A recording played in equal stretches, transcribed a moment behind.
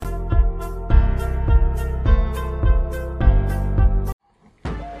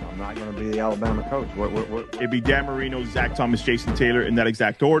Alabama coach? It'd be Dan Marino, Zach Thomas, Jason Taylor in that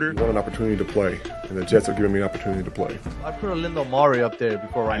exact order. I want an opportunity to play, and the Jets are giving me an opportunity to play. I put Lindo Mari up there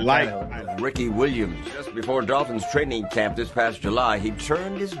before Ryan Tannehill. Ricky Williams. Just before Dolphins training camp this past July, he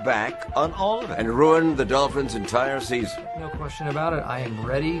turned his back on all of it and ruined the Dolphins' entire season. No question about it. I am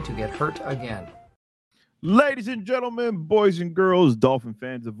ready to get hurt again. Ladies and gentlemen, boys and girls, Dolphin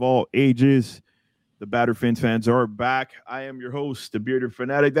fans of all ages, the Battered Phins fans are back. I am your host, the Bearded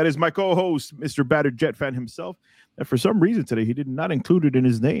Fanatic. That is my co-host, Mr. Battered Jet Fan himself. And for some reason today, he did not include it in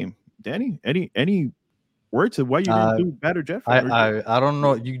his name. Danny, any words of why you didn't do Battered Jet Fan? I don't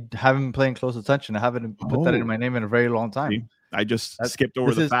know. You haven't been paying close attention. I haven't put that in my name in a very long time. See, I just skipped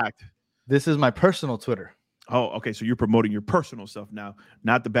over the fact. This is my personal Twitter. Oh, okay. So you're promoting your personal stuff now,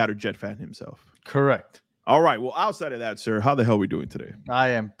 not the Battered Jet Fan himself. Correct. All right. Well, outside of that, sir, how the hell are we doing today? I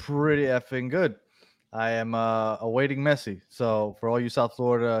am pretty effing good. I am awaiting Messi. So for all you South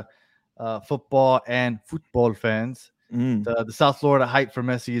Florida football and football fans, the South Florida hype for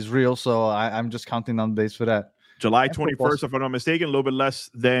Messi is real. So I'm just counting on the days for that. July 21st, if I'm not mistaken, a little bit less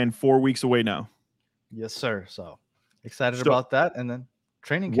than 4 weeks away now. Yes, sir. So excited about that. And then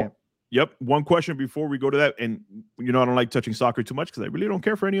training camp. Yep. One question before we go to that. And, I don't like touching soccer too much because I really don't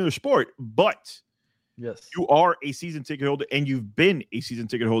care for any other sport. But yes, you are a season ticket holder, and you've been a season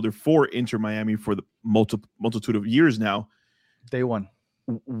ticket holder for Inter Miami for the multitude of years now. Day one.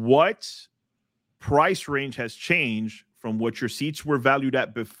 What price range has changed from what your seats were valued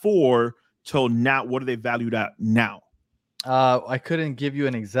at before till now? What are they valued at now? I couldn't give you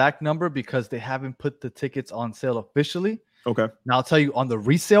an exact number because they haven't put the tickets on sale officially. Okay. Now I'll tell you on the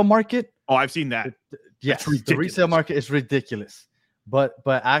resale market. Oh, I've seen that. Yes, the resale market is ridiculous. But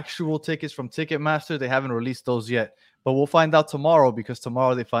actual tickets from Ticketmaster, they haven't released those yet. But we'll find out tomorrow because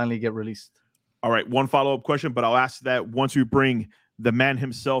tomorrow they finally get released. All right, one follow-up question, but I'll ask that once we bring the man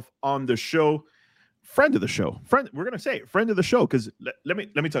himself on the show. Friend of the show. We're going to say it, friend of the show, because let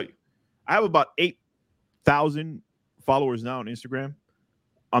me tell you. I have about 8,000 followers now on Instagram.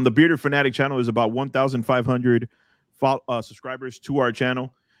 On the Bearded Fanatic channel, there's about 1,500 subscribers to our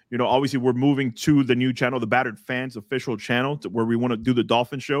channel. Obviously, we're moving to the new channel, the Battered Phins official channel, where we want to do the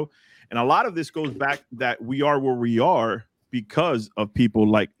Dolphin show. And a lot of this goes back that we are where we are because of people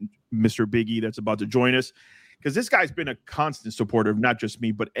like Mr. Big E that's about to join us. Because this guy's been a constant supporter of not just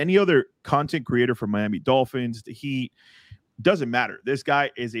me, but any other content creator for Miami Dolphins, the Heat. Doesn't matter. This guy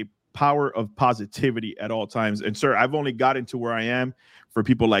is a power of positivity at all times. And, sir, I've only gotten to where I am for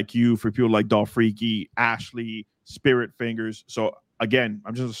people like you, for people like Dolph Freaky, Ashley, Spirit Fingers. So, again,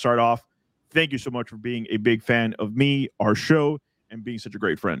 I'm just going to start off. Thank you so much for being a big fan of me, our show, and being such a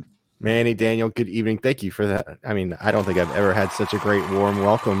great friend. Manny, Daniel, good evening. Thank you for that. I mean, I don't think I've ever had such a great, warm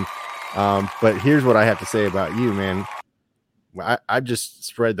welcome. But here's what I have to say about you, man. I've just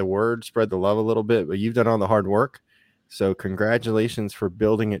spread the word, spread the love a little bit, but you've done all the hard work. So congratulations for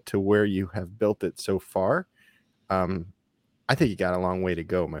building it to where you have built it so far. I think you got a long way to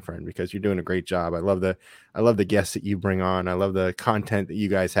go, my friend, because you're doing a great job. I love the guests that you bring on. I love the content that you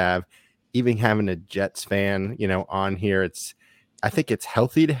guys have. Even having a Jets fan, on here, I think it's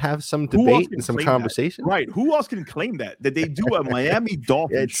healthy to have some debate and some conversation. That? Right. Who else can claim that they do a Miami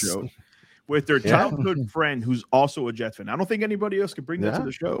Dolphins show with their childhood friend who's also a Jets fan? I don't think anybody else could bring that to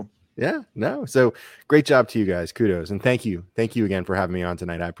the show. Yeah, no. So great job to you guys. Kudos. And thank you. Thank you again for having me on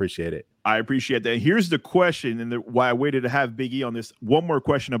tonight. I appreciate it. I appreciate that. Here's the question, and why I waited to have Big E on this. One more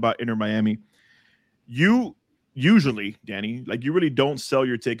question about Inter Miami. You usually, Danny, you really don't sell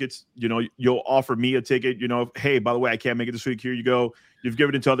your tickets. You'll offer me a ticket. Hey, by the way, I can't make it this week. Here you go. You've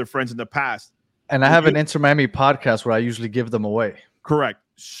given it to other friends in the past. And I have an Inter Miami podcast where I usually give them away. Correct.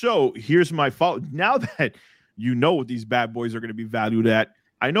 So here's my fault. Now that you know what these bad boys are going to be valued at,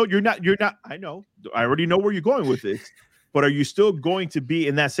 I know you're not. I know. I already know where you're going with this. But are you still going to be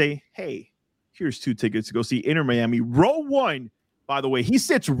in that say, hey, here's 2 tickets to go see Inter Miami. Row 1, by the way, he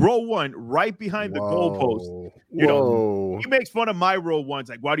sits row 1 right behind the goalpost. He makes fun of my row 1s.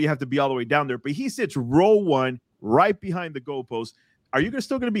 Like, why do you have to be all the way down there? But he sits row 1 right behind the goalpost. Are you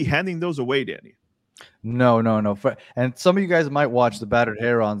still going to be handing those away, Danny? No. And some of you guys might watch the Battered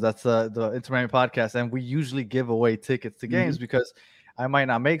Herons. That's the Inter Miami podcast. And we usually give away tickets to games because I might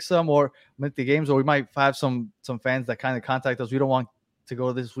not make some or make the games, or we might have some fans that kind of contact us. We don't want to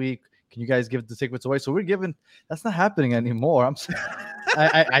go this week. Can you guys give the tickets away? So we're giving. That's not happening anymore. I'm saying,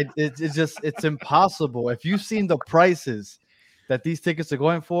 it's impossible. If you've seen the prices that these tickets are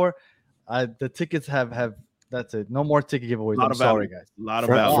going for, the tickets have. That's it. No more ticket giveaways. I'm sorry, guys. A lot of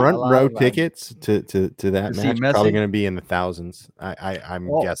front row tickets to that match probably going to be in the thousands. I'm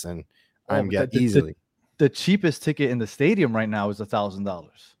guessing. I'm guessing easily. The cheapest ticket in the stadium right now is $1,000.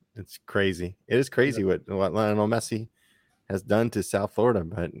 It's crazy. It is crazy what Lionel Messi has done to South Florida,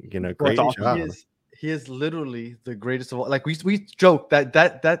 but great job. He is literally the greatest of all. Like we joke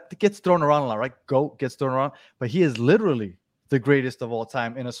that gets thrown around a lot, right? GOAT gets thrown around, but he is literally the greatest of all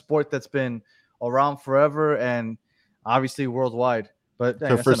time in a sport that's been around forever and obviously worldwide. But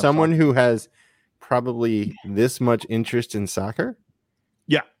so for someone who has probably this much interest in soccer,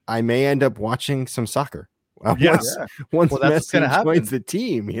 I may end up watching some soccer. Once Messi joins the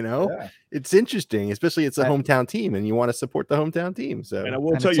team, it's interesting, especially it's a hometown team, and you want to support the hometown team. So, and I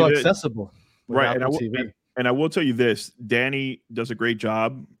will tell you, it's accessible, right? And I will tell you this: Danny does a great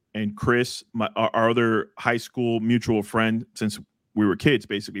job, and Chris, our other high school mutual friend, since we were kids,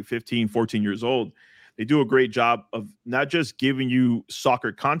 basically 15, 14 years old, they do a great job of not just giving you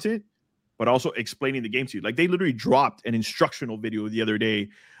soccer content, but also explaining the game to you. Like they literally dropped an instructional video the other day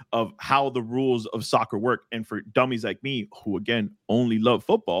of how the rules of soccer work. And for dummies like me, who again only love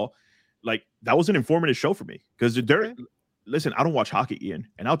football, like that was an informative show for me. Because listen, I don't watch hockey, Ian.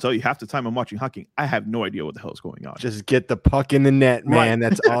 And I'll tell you, half the time I'm watching hockey, I have no idea what the hell is going on. Just get the puck in the net, man. Right.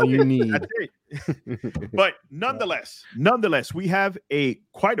 That's all you need. That's it. But nonetheless, we have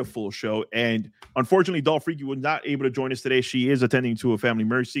quite a full show. And unfortunately, Doll Freaky was not able to join us today. She is attending to a family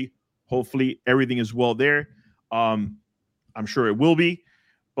emergency. Hopefully everything is well there. I'm sure it will be.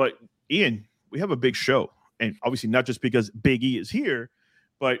 But Ian, we have a big show. And obviously not just because Big E is here,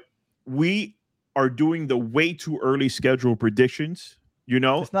 but we are doing the way too early schedule predictions.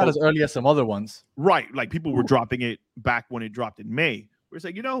 It's not as early as some other ones. Right. Like people were dropping it back when it dropped in May. We're just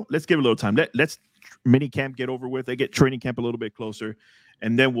like, let's give it a little time. Let's mini camp get over with. They get training camp a little bit closer,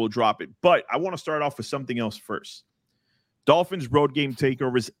 and then we'll drop it. But I want to start off with something else first. Dolphins road game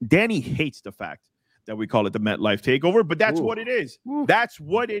takeovers. Danny hates the fact that we call it the MetLife takeover, but that's what it is. That's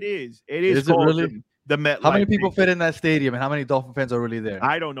what it is. It is called really? The MetLife. How many people fit in that stadium, and how many Dolphin fans are really there?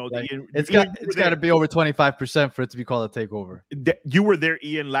 I don't know. It's got to be over 25% for it to be called a takeover. You were there,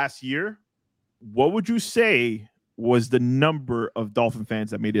 Ian, last year. What would you say was the number of Dolphin fans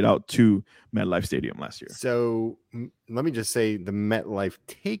that made it out to MetLife Stadium last year? So let me just say the MetLife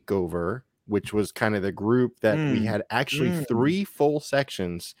takeover, which was kind of the group that we had actually 3 full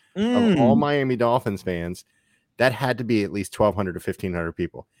sections of all Miami Dolphins fans. That had to be at least 1,200 to 1,500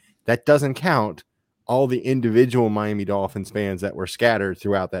 people. That doesn't count all the individual Miami Dolphins fans that were scattered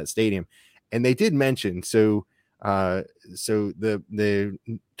throughout that stadium. And they did mention, so the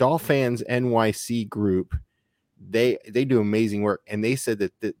Dolphins NYC group, they do amazing work. And they said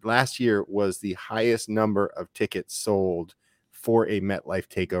that last year was the highest number of tickets sold for a MetLife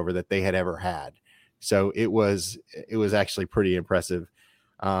takeover that they had ever had. So it was actually pretty impressive.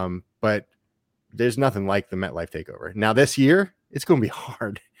 But there's nothing like the MetLife takeover. Now this year, it's going to be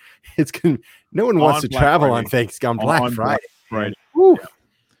hard. No one wants to travel on Thanksgiving, Black Friday. Right.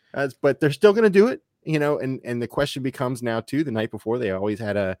 Yeah. But they're still going to do it, and the question becomes now too, the night before they always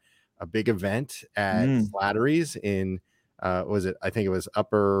had a big event at Slattery's in, I think it was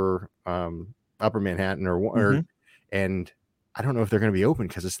upper Manhattan or and I don't know if they're going to be open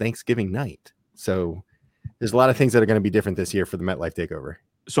because it's Thanksgiving night. So there's a lot of things that are going to be different this year for the MetLife takeover.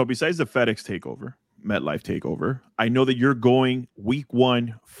 So besides the FedEx takeover, MetLife takeover, I know that you're going week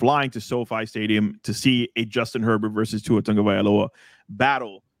 1, flying to SoFi Stadium to see a Justin Herbert versus Tua Tagovailoa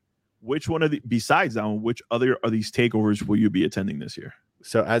battle. Which one besides that one, which other of these takeovers will you be attending this year?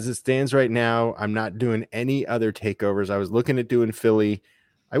 So as it stands right now, I'm not doing any other takeovers. I was looking at doing Philly.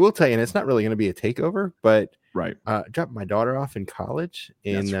 I will tell you, and it's not really going to be a takeover, but I dropped my daughter off in college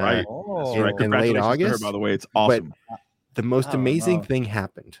in late August. Her, by the way, it's awesome. But the most amazing thing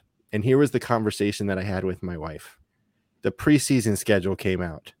happened. And here was the conversation that I had with my wife. The preseason schedule came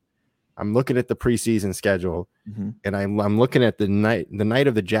out. I'm looking at the preseason schedule, and I'm looking at the night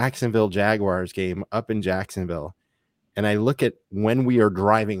of the Jacksonville Jaguars game up in Jacksonville. And I look at when we are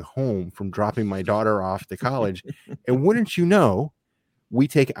driving home from dropping my daughter off to college. And wouldn't you know, we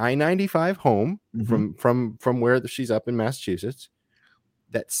take I-95 home from where she's up in Massachusetts.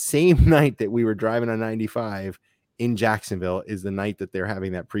 That same night that we were driving on 95 in Jacksonville is the night that they're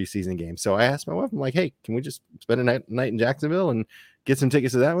having that preseason game. So I asked my wife, I'm like, hey, can we just spend a night in Jacksonville and get some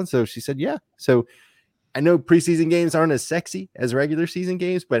tickets to that one? So she said, yeah. So I know preseason games aren't as sexy as regular season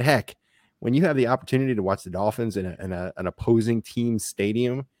games, but heck, when you have the opportunity to watch the Dolphins in an opposing team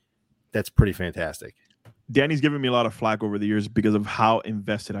stadium, that's pretty fantastic. Danny's given me a lot of flack over the years because of how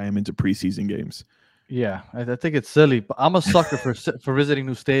invested I am into preseason games. Yeah, I think it's silly, but I'm a sucker for visiting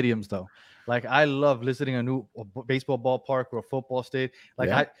new stadiums, though. Like, I love visiting a new baseball ballpark or a football stadium.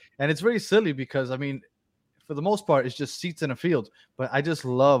 And it's very silly because, I mean, for the most part, it's just seats in a field. But I just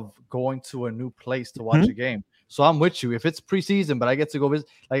love going to a new place to watch a game. So I'm with you. If it's preseason, but I get to go visit,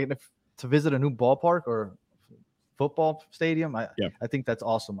 to visit a new ballpark or football stadium, I think that's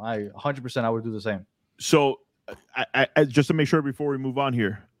awesome. 100% I would do the same. So I just to make sure before we move on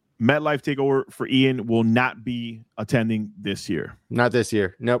here, MetLife takeover for Ian will not be attending this year. Not this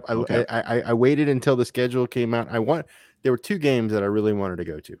year. Nope. Okay. I waited until the schedule came out. There were 2 games that I really wanted to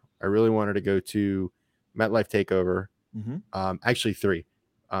go to. I really wanted to go to MetLife takeover. Actually 3.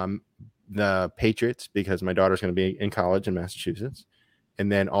 The Patriots, because my daughter's going to be in college in Massachusetts,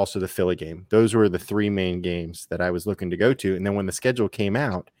 and then also the Philly game. Those were the 3 main games that I was looking to go to. And then when the schedule came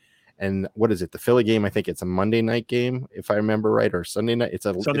out, and what is it? The Philly game, I think it's a Monday night game, if I remember right, or Sunday night. It's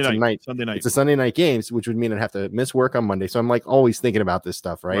a Sunday night. It's a Sunday night game, which would mean I'd have to miss work on Monday. So I'm like always thinking about this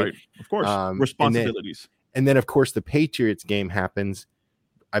stuff, right? Of course, responsibilities. And then of course the Patriots game happens,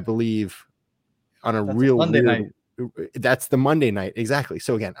 I believe, on a Monday night. That's the Monday night, exactly.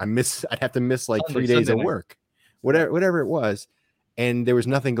 So again, I'd have to miss like 3 days of work, whatever it was, and there was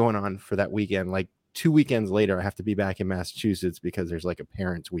nothing going on for that weekend. Like 2 weekends later, I have to be back in Massachusetts because there's like a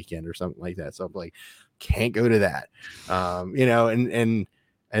parents' weekend or something like that. So I'm like, can't go to that, and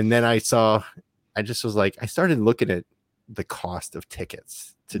then I just was like, I started looking at the cost of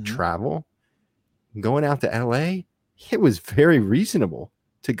tickets to travel, going out to LA. It was very reasonable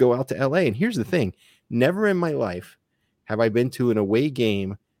to go out to LA. And here's the thing. Never in my life have I been to an away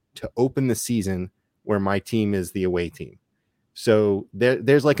game to open the season where my team is the away team. So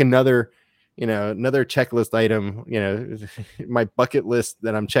there's like another checklist item, my bucket list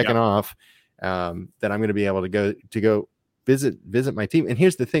that I'm checking off, that I'm going to be able to go visit my team. And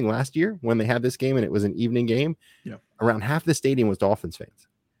here's the thing. Last year when they had this game and it was an evening game, around half the stadium was Dolphins fans.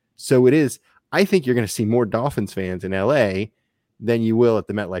 So I think you're going to see more Dolphins fans in LA than you will at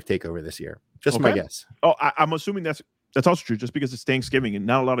the MetLife takeover this year. Just my guess. Oh, I'm assuming that's also true, just because it's Thanksgiving and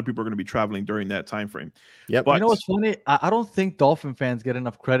not a lot of people are going to be traveling during that time frame. Yep. But you know what's funny? I don't think Dolphin fans get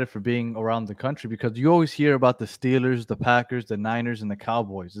enough credit for being around the country, because you always hear about the Steelers, the Packers, the Niners, and the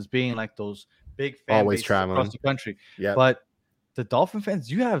Cowboys as being like those big fan always bases traveling across the country. Yeah. But the Dolphin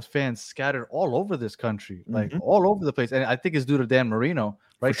fans, you have fans scattered all over this country, like all over the place. And I think it's due to Dan Marino,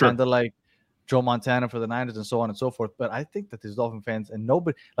 right? Sure. Kind of like Joe Montana for the Niners and so on and so forth. But I think that there's Dolphin fans, and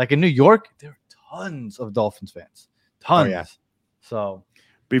nobody, like in New York, there are tons of Dolphins fans. Tons. Oh, yeah. So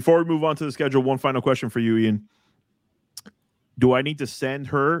before we move on to the schedule, one final question for you, Ian. Do I need to send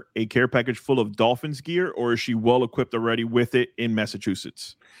her a care package full of Dolphins gear, or is she well equipped already with it in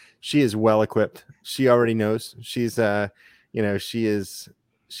Massachusetts? She is well equipped. She already knows. She's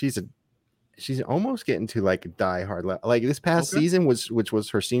she's almost getting to like a diehard level. Like this past season which was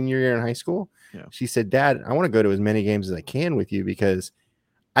her senior year in high school. Yeah. She said, "Dad, I want to go to as many games as I can with you because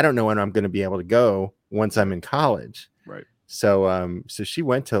I don't know when I'm going to be able to go once I'm in college." Right. So she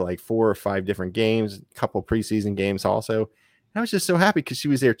went to like 4 or 5 different games, a couple preseason games also. And I was just so happy because she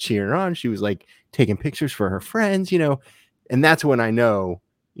was there cheering on. She was like taking pictures for her friends, and that's when I know,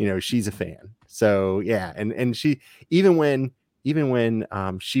 she's a fan. So yeah. And she, even when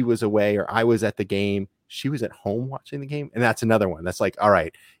she was away or I was at the game, she was at home watching the game. And that's another one. That's like, all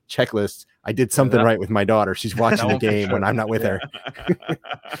right, checklist. I did something right with my daughter. She's watching the game when I'm not with her.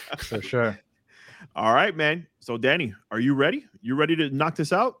 For sure. All right, man. So Danny, are you ready? You ready to knock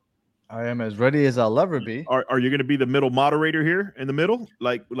this out? I am as ready as I'll ever be. Are you going to be the middle moderator here in the middle,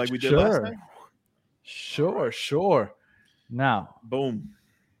 like we did last time? Sure. Now, boom.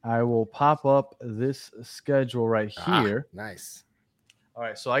 I will pop up this schedule right here. Nice. All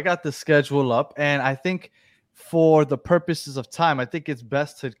right, so I got the schedule up, and I think for the purposes of time, I think it's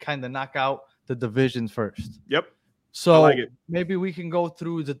best to kind of knock out the divisions first. Yep. So maybe we can go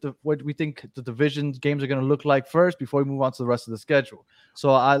through what we think the division games are going to look like first before we move on to the rest of the schedule.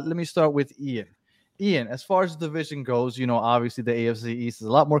 So let me start with Ian. Ian, as far as the division goes, obviously the AFC East is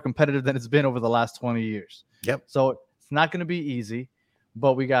a lot more competitive than it's been over the last 20 years. Yep. So it's not going to be easy,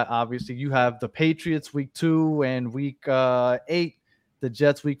 but we got, obviously, you have the Patriots week 2 and week 8, the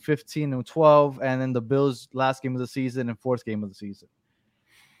Jets week 15 and 12, and then the Bills last game of the season and 4th game of the season.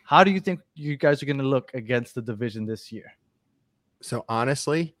 How do you think you guys are going to look against the division this year? So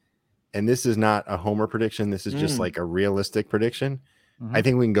honestly, and this is not a homer prediction, this is just like a realistic prediction. I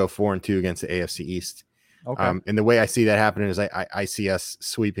think we can go 4-2 against the AFC East. Okay. And the way I see that happening is I see us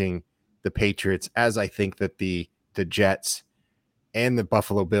sweeping the Patriots, as I think that the Jets and the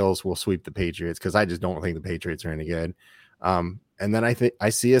Buffalo Bills will sweep the Patriots, because I just don't think the Patriots are any good. And then I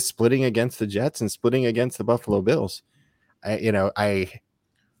see us splitting against the Jets and splitting against the Buffalo Bills.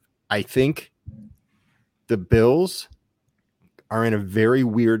 I think the Bills are in a very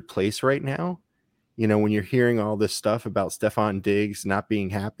weird place right now when you're hearing all this stuff about Stephon Diggs not being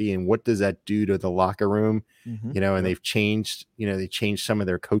happy, and what does that do to the locker room, and they've changed, they changed some of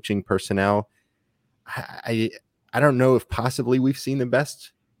their coaching personnel. I don't know if possibly we've seen the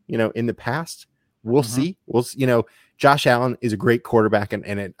best, in the past. We'll see. Josh Allen is a great quarterback,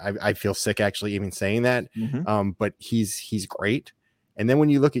 and I feel sick actually even saying that. But he's great. And then when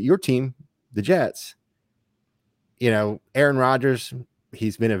you look at your team, the Jets, Aaron Rodgers,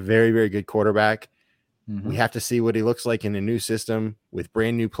 he's been a very, very good quarterback. We have to see what he looks like in a new system with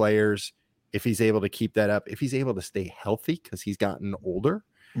brand new players. If he's able to keep that up, if he's able to stay healthy, because he's gotten older.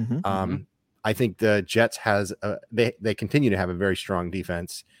 I think the Jets they continue to have a very strong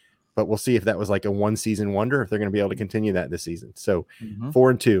defense, but we'll see if that was like a one season wonder, if they're going to be able to continue that this season. So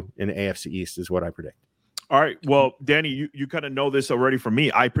 4-2 in the AFC East is what I predict. All right. Well, Danny, you kind of know this already from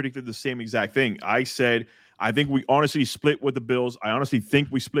me. I predicted the same exact thing. I said, I think we honestly split with the Bills. I honestly think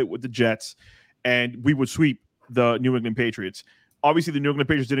we split with the Jets, and we would sweep the New England Patriots. Obviously, the New England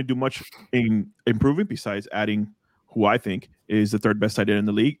Patriots didn't do much in improving besides adding who I think is the third best tight end in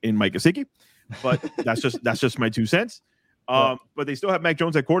the league in Mike Gesicki. But that's just my 2 cents. But they still have Mac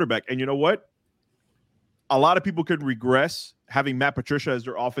Jones at quarterback. And you know what? A lot of people could regress having Matt Patricia as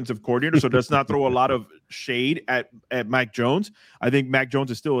their offensive coordinator. So let's not throw a lot of shade at Mac Jones. I think Mac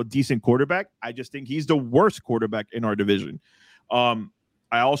Jones is still a decent quarterback. I just think he's the worst quarterback in our division.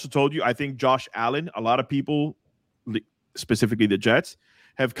 I also told you, I think Josh Allen, a lot of people, specifically the Jets,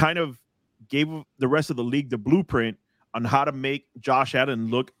 have kind of gave the rest of the league the blueprint on how to make Josh Allen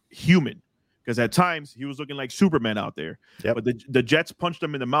look human. Because at times he was looking like Superman out there. But the Jets punched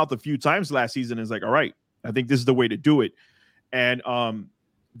him in the mouth a few times last season. And it's like, all right, I think this is the way to do it. And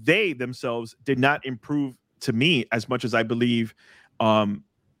they themselves did not improve to me as much as I believe the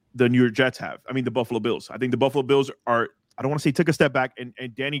New York Jets have. I mean, the Buffalo Bills. I think the Buffalo Bills are, I don't want to say took a step back,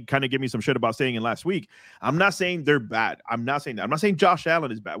 and Danny kind of gave me some shit about saying it last week. I'm not saying they're bad. I'm not saying that. I'm not saying Josh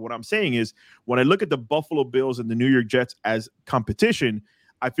Allen is bad. What I'm saying is when I look at the Buffalo Bills and the New York Jets as competition,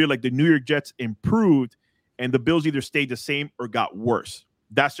 I feel like the New York Jets improved and the Bills either stayed the same or got worse.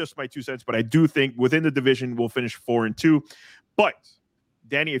 That's just my 2 cents. But I do think within the division, we'll finish 4-2. But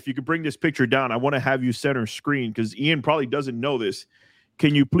Danny, if you could bring this picture down, I want to have you center screen because Ian probably doesn't know this.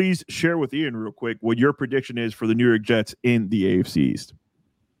 Can you please share with Ian real quick what your prediction is for the New York Jets in the AFC East?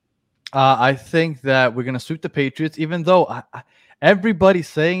 I think that we're going to sweep the Patriots, even though everybody's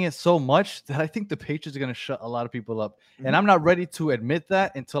saying it so much that I think the Patriots are going to shut a lot of people up. And I'm not ready to admit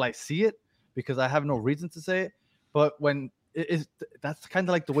that until I see it because I have no reason to say it. But when that's kind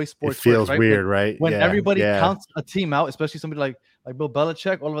of like the way sports feels works, right? weird, right? When everybody counts a team out, especially somebody like Bill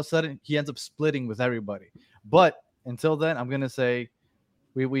Belichick, all of a sudden he ends up splitting with everybody. But until then, I'm going to say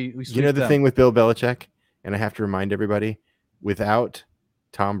we you know the thing with Bill Belichick, and I have to remind everybody, without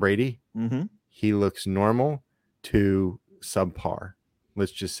Tom Brady, he looks normal to subpar.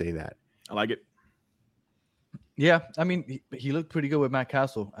 Let's just say that. I like it. Yeah, I mean, he looked pretty good with Matt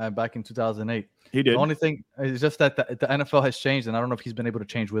Castle back in 2008. He did. The only thing is just that the NFL has changed, and I don't know if he's been able to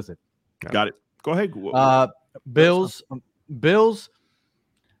change with it. Got it. Go ahead. Bills.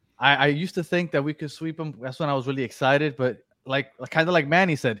 I used to think that we could sweep them. That's when I was really excited, but kind of like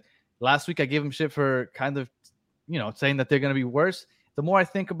Manny said last week, I gave him shit for kind of, saying that they're going to be worse. The more I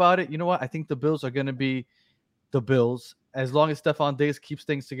think about it, you know what? I think the Bills are going to be the Bills. As long as Stephon Diggs keeps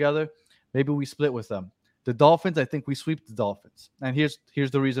things together, maybe we split with them. The Dolphins, I think we sweep the Dolphins. And here's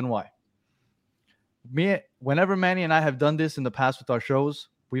the reason why. Whenever Manny and I have done this in the past with our shows,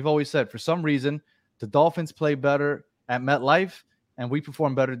 we've always said for some reason the Dolphins play better at MetLife and we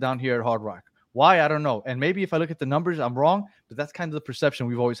perform better down here at Hard Rock. Why? I don't know. And maybe if I look at the numbers, I'm wrong, but that's kind of the perception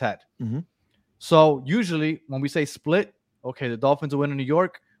we've always had. So usually when we say split, okay, the Dolphins will win in New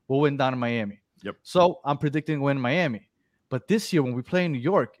York, we'll win down in Miami. Yep. So I'm predicting a win in Miami. But this year when we play in New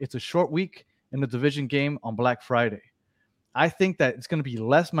York, it's a short week in the division game on Black Friday. I think that it's going to be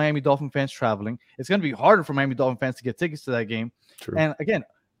less Miami Dolphin fans traveling. It's going to be harder for Miami Dolphin fans to get tickets to that game. True. And again,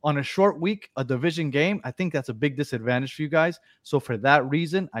 on a short week, a division game, I think that's a big disadvantage for you guys. So for that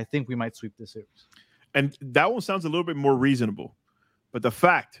reason, I think we might sweep this series. And that one sounds a little bit more reasonable. But the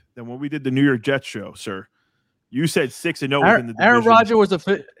fact that when we did the New York Jets show, sir, you said 6-0 within the division. Aaron Rodgers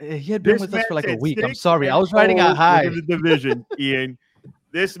was he had been with us for like a week. I'm sorry. I was riding a high. In the division, Ian.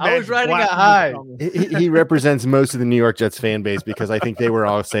 I was riding a high. He represents most of the New York Jets fan base because I think they were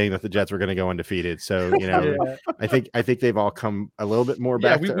all saying that the Jets were going to go undefeated. So, I think they've all come a little bit more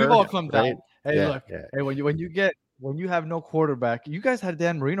back. We've all come down. Hey, look. Hey, when you have no quarterback, you guys had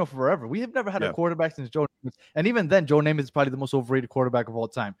Dan Marino forever. We have never had a quarterback since Joe Namath. And even then, Joe Namath is probably the most overrated quarterback of all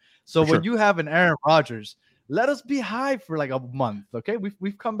time. So when you have an Aaron Rodgers, let us be high for like a month. Okay,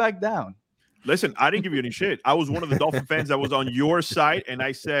 we've come back down. Listen, I didn't give you any shit. I was one of the Dolphin fans that was on your side, and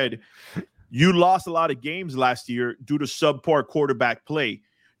I said you lost a lot of games last year due to subpar quarterback play.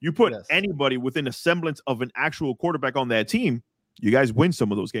 You put anybody within a semblance of an actual quarterback on that team, you guys win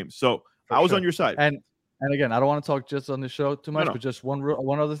some of those games. So I was on your side. And again, I don't want to talk just on the show too much, but just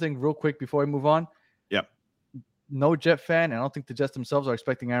one other thing real quick before we move on. Yeah. No Jet fan, and I don't think the Jets themselves are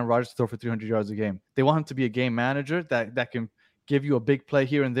expecting Aaron Rodgers to throw for 300 yards a game. They want him to be a game manager that can give you a big play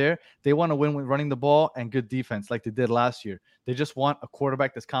here and there. They want to win with running the ball and good defense like they did last year. They just want a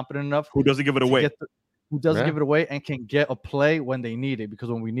quarterback that's competent enough. Who doesn't give it away. Who doesn't give it away and can get a play when they need it, because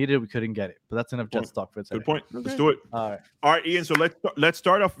when we needed it, we couldn't get it. But that's enough Jets talk for today. Good point. Let's do it. All right, Ian. So let's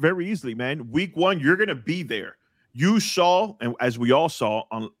start off very easily, man. Week 1, you're going to be there. You saw, and as we all saw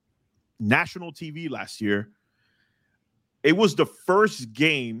on national TV last year, it was the first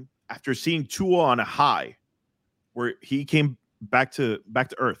game after seeing Tua on a high where he came back to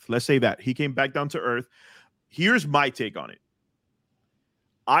earth. Let's say that. He came back down to earth. Here's my take on it.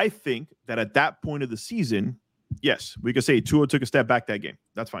 I think that at that point of the season, yes, we could say Tua took a step back that game.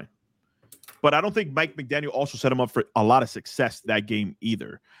 That's fine. But I don't think Mike McDaniel also set him up for a lot of success that game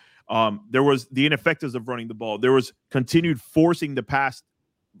either. There was the ineffectiveness of running the ball. There was continued forcing the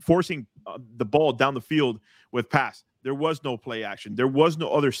ball down the field with pass. There was no play action. There was no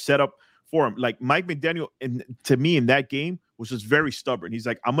other setup for him. Like Mike McDaniel, to me in that game, was just very stubborn. He's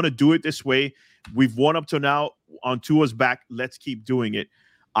like, I'm going to do it this way. We've won up to now on Tua's back. Let's keep doing it.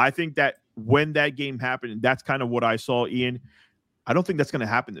 I think that when that game happened, and that's kind of what I saw, Ian, I don't think that's going to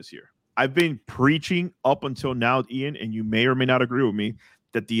happen this year. I've been preaching up until now, Ian, and you may or may not agree with me,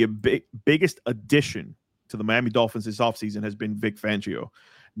 that the biggest addition to the Miami Dolphins this offseason has been Vic Fangio.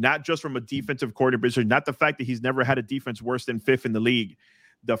 Not just from a defensive coordinator, not the fact that he's never had a defense worse than 5th in the league.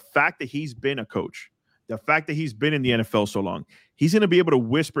 The fact that he's been a coach, the fact that he's been in the NFL so long, he's going to be able to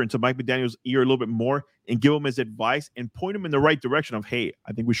whisper into Mike McDaniel's ear a little bit more and give him his advice and point him in the right direction of, hey,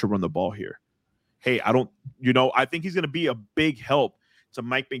 I think we should run the ball here. Hey, I think he's going to be a big help to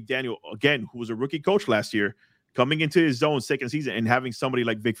Mike McDaniel, again, who was a rookie coach last year, coming into his own second season and having somebody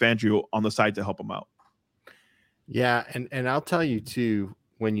like Vic Fangio on the side to help him out. Yeah, and I'll tell you, too,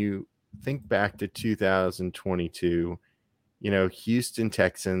 when you think back to 2022, Houston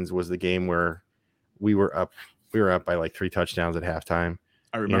Texans was the game where we were up by like 3 touchdowns at halftime.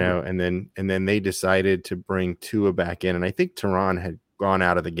 I remember. And then they decided to bring Tua back in. And I think Tehran had gone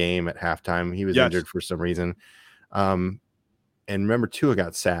out of the game at halftime. He was injured for some reason. And remember, Tua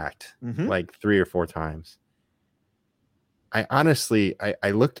got sacked like 3 or 4 times. I honestly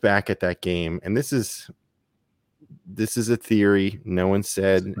looked back at that game, and this is a theory. No one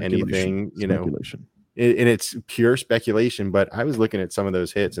said anything, and it's pure speculation, but I was looking at some of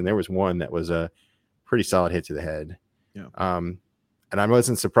those hits, and there was one that was a pretty solid hit to the head. Yeah. And I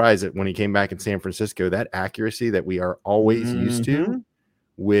wasn't surprised that when he came back in San Francisco, that accuracy that we are always used to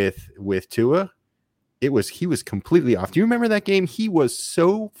with Tua, he was completely off. Do you remember that game? He was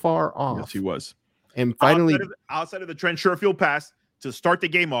so far off. Yes, he was. And finally, outside of the Trent Sherfield pass to start the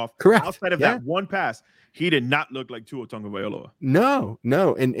game off, correct. Outside of that one pass, he did not look like Tua Tagovailoa. No.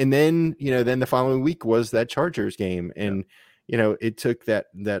 And then, then the following week was that Chargers game. And, it took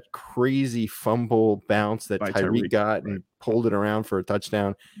that crazy fumble bounce that Tyreek got and pulled it around for a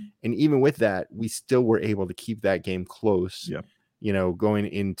touchdown. And even with that, we still were able to keep that game close, going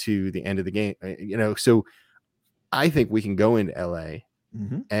into the end of the game, so I think we can go into LA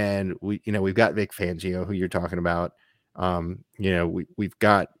and we've got Vic Fangio, who you're talking about. We've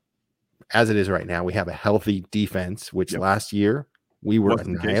got, as it is right now, we have a healthy defense, which last year we were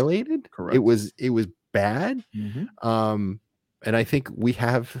annihilated. Correct. It was bad. And I think we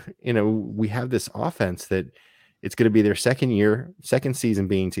have this offense that it's going to be their second season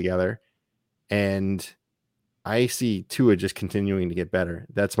being together. And I see Tua just continuing to get better.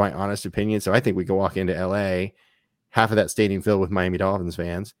 That's my honest opinion. So I think we can walk into LA, half of that stadium filled with Miami Dolphins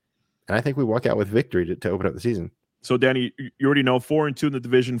fans. And I think we walk out with victory to open up the season. So, Danny, you already know 4-2 in the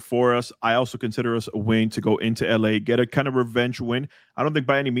division for us. I also consider us a win to go into LA, get a kind of revenge win. I don't think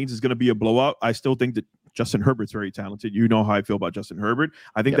by any means it's going to be a blowout. I still think that Justin Herbert's very talented. You know how I feel about Justin Herbert.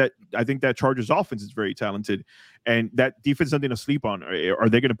 I think that Chargers offense is very talented, and that defense is something to sleep on. Are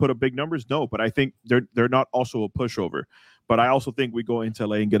they going to put up big numbers? No, but I think they're not also a pushover. But I also think we go into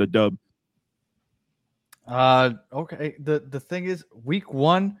LA and get a dub. Okay. The thing is, week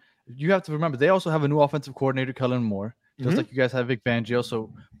 1, you have to remember they also have a new offensive coordinator, Kellen Moore, just like you guys have Vic Fangio.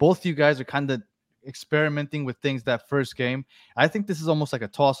 So both of you guys are kind of experimenting with things that first game. I think this is almost like a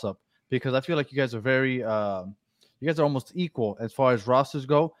toss-up, because I feel like you guys are almost equal as far as rosters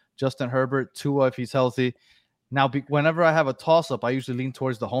go. Justin Herbert, Tua, if he's healthy. Now, whenever I have a toss-up, I usually lean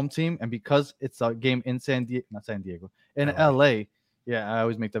towards the home team, and because it's a game in in LA, yeah, I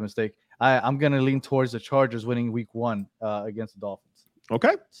always make that mistake. I'm gonna lean towards the Chargers winning Week 1 against the Dolphins.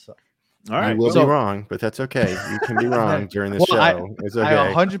 Okay. So, all right. You will be wrong, but that's okay. You can be wrong during this show. It's okay.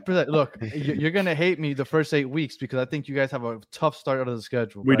 I 100%. Look, you're gonna hate me the first 8 weeks because I think you guys have a tough start out of the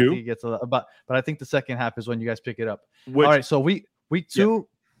schedule. We do. I think it gets but I think the second half is when you guys pick it up. All right. So week 2.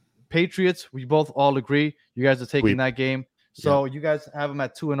 Patriots, we both all agree. You guys are taking that game. So you guys have them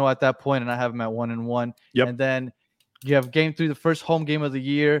at 2-0 at that point, and I have them at 1-1. Yep. And then you have game 3, the first home game of the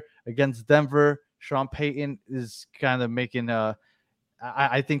year against Denver. Sean Payton is kind of making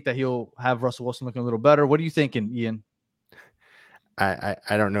I think that he'll have Russell Wilson looking a little better. What are you thinking, Ian? I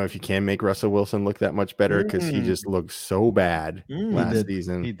don't know if you can make Russell Wilson look that much better because he just looked so bad last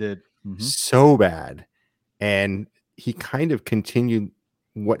season. He did. So bad. And he kind of continued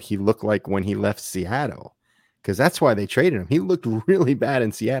what he looked like when he left Seattle, because that's why they traded him. He looked really bad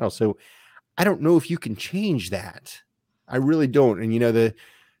in Seattle. So I don't know if you can change that. I really don't. And, the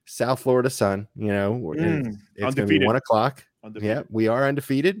South Florida sun, it's going to be 1 o'clock. Yeah, we are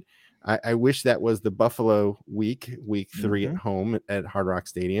undefeated. I wish that was the Buffalo week 3 at home at Hard Rock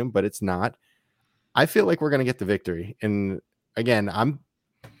Stadium, but it's not. I feel like we're going to get the victory. And again,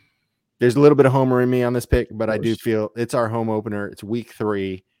 there's a little bit of homer in me on this pick, but I do feel it's our home opener. It's week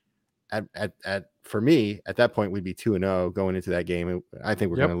 3. For me, at that point, we'd be 2-0 going into that game. I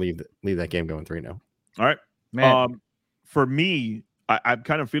think we're going to leave that game going 3-0. All right, man. For me, I'm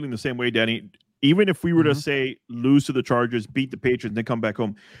kind of feeling the same way, Danny. Even if we were to say lose to the Chargers, beat the Patriots, then come back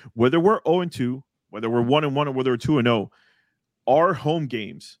home, whether we're 0-2, whether we're 1-1, or whether we're 2-0, our home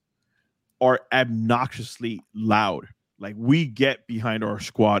games are obnoxiously loud. Like, we get behind our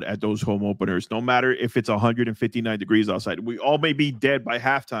squad at those home openers, no matter if it's 159 degrees outside. We all may be dead by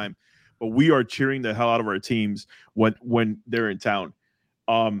halftime, but we are cheering the hell out of our teams when they're in town.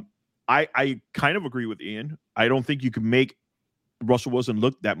 I kind of agree with Ian. I don't think you can make Russell Wilson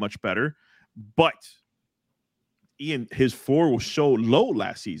look that much better, but Ian, his floor was so low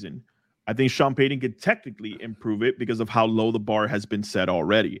last season. I think Sean Payton could technically improve it because of how low the bar has been set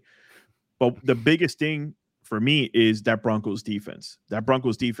already. But the biggest thing for me is that Broncos defense. That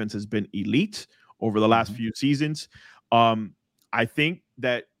Broncos defense has been elite over the last few seasons. I think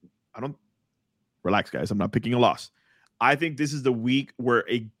that relax, guys. I'm not picking a loss. I think this is the week where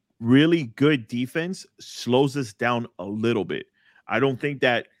a really good defense slows us down a little bit. I don't think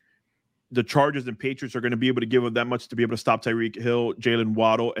that the Chargers and Patriots are going to be able to give up that much to be able to stop Tyreek Hill, Jalen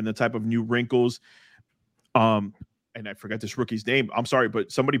Waddle, and the type of new wrinkles. And I forgot this rookie's name. I'm sorry, but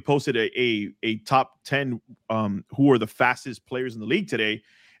somebody posted a top 10 who are the fastest players in the league today.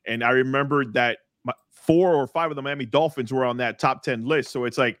 And I remembered that 4 or 5 of the Miami Dolphins were on that top 10 list. So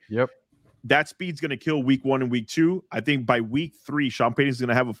it's like, that speed's going to kill week 1 and week 2. I think by week 3, Sean Payton's going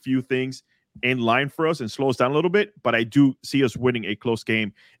to have a few things in line for us and slow us down a little bit. But I do see us winning a close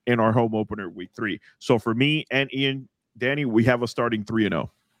game in our home opener week 3. So for me and Ian, Danny, we have a starting 3-0.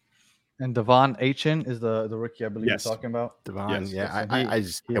 And Devon Achane is the rookie I believe you're talking about. Devon, I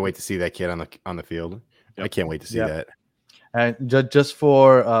just can't wait to see that kid on the field. I can't wait to see that. And just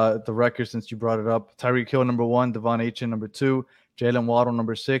for the record, since you brought it up, Tyreek Hill number 1, Devon Achane number 2, Jalen Waddle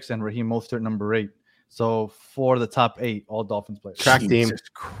number 6, and Raheem Mostert number 8. So for the top 8, all Dolphins players. Track team.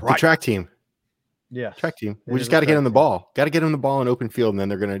 The track team. Yeah. Track team. We just got to get him the ball. Got to get him the ball in open field,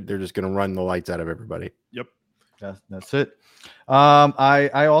 and then they're just gonna run the lights out of everybody. Yep. That's it.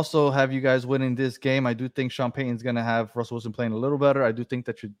 I also have you guys winning this game. I do think Sean Payton's going to have Russell Wilson playing a little better. I do think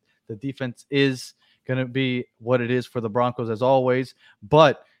that the defense is going to be what it is for the Broncos as always.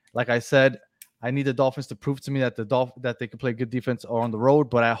 But like I said, I need the Dolphins to prove to me that that they can play good defense or on the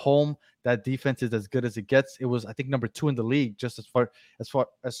road. But at home, that defense is as good as it gets. It was, I think, number 2 in the league just as far as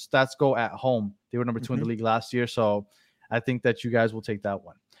stats go at home. They were number 2 in the league last year. So I think that you guys will take that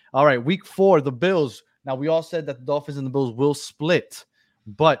one. All right, week 4, the Bills. Now, we all said that the Dolphins and the Bills will split,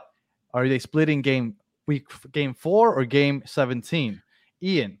 but are they splitting game 4 or game 17?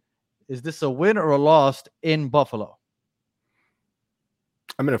 Ian, is this a win or a loss in Buffalo?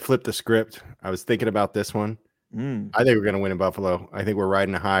 I'm going to flip the script. I was thinking about this one. I think we're going to win in Buffalo. I think we're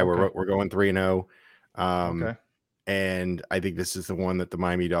riding a high. Okay. We're going 3-0. Okay. And I think this is the one that the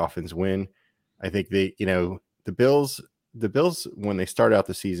Miami Dolphins win. I think the Bills, when they start out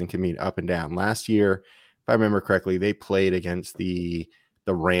the season, can mean up and down. Last year, if I remember correctly, they played against the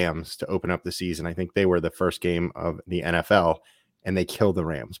Rams to open up the season. I think they were the first game of the NFL, and they killed the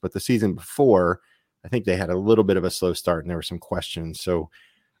Rams. But the season before, I think they had a little bit of a slow start, and there were some questions. So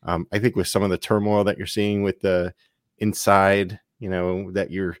I think with some of the turmoil that you're seeing with the inside, that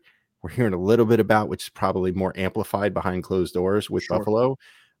you're we're hearing a little bit about, which is probably more amplified behind closed doors with Buffalo.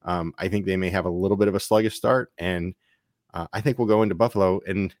 I think they may have a little bit of a sluggish start, and I think we'll go into Buffalo.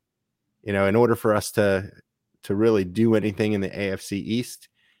 And, in order for us to really do anything in the AFC East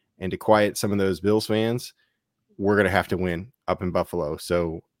and to quiet some of those Bills fans, we're going to have to win up in Buffalo.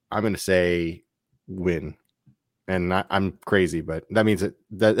 So I'm going to say win. And I'm crazy, but that means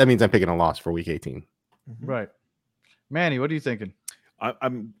that means I'm picking a loss for Week 18. Right. Manny, what are you thinking?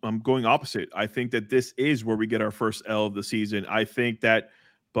 I'm going opposite. I think that this is where we get our first L of the season. I think that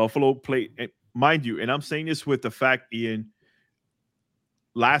Buffalo played, mind you, and I'm saying this with the fact, Ian,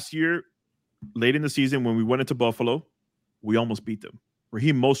 last year, late in the season, when we went into Buffalo, we almost beat them.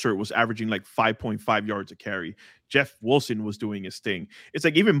 Raheem Mostert was averaging like 5.5 yards a carry. Jeff Wilson was doing his thing. It's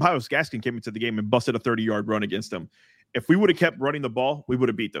like even Myles Gaskin came into the game and busted a 30-yard run against them. If we would have kept running the ball, we would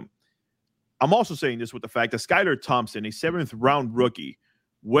have beat them. I'm also saying this with the fact that Skylar Thompson, a 7th-round rookie,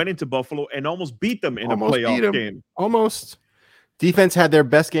 went into Buffalo and almost beat them in a playoff game. Almost. Defense had their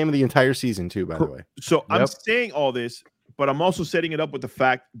best game of the entire season, too, by the way. So I'm saying all this, but I'm also setting it up with the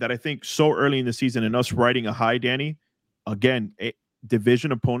fact that I think so early in the season and us riding a high, Danny, again,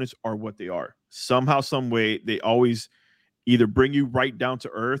 division opponents are what they are. Somehow, some way, they always either bring you right down to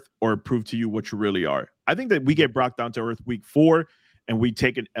earth or prove to you what you really are. I think that we get brought down to earth week 4, and we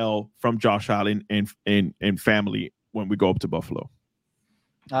take an L from Josh Allen and family when we go up to Buffalo.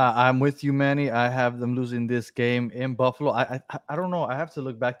 I'm with you, Manny. I have them losing this game in Buffalo. I don't know. I have to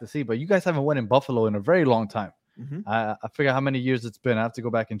look back to see, but you guys haven't won in Buffalo in a very long time. Mm-hmm. I forget how many years it's been. I have to go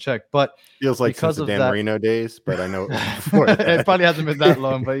back and check. But feels like since the Dan Marino days, but I know it probably hasn't been that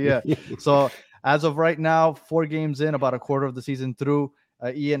long. But yeah. So as of right now, 4 games in, about a quarter of the season through,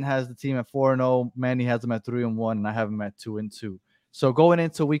 Ian has the team at 4-0. Manny has them at 3-1, and I have them at 2-2. So going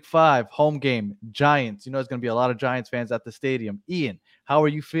into week 5, home game, Giants. There's going to be a lot of Giants fans at the stadium. Ian, how are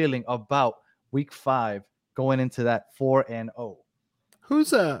you feeling about week 5 going into that 4-0?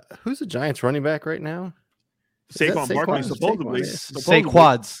 Who's a Giants running back right now? Saquon Barkley, supposedly. Saquon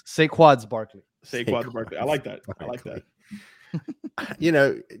Barkley. Saquon Barkley. I like that. I like that.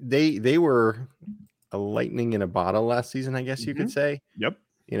 They were a lightning in a bottle last season, I guess you could say. Yep.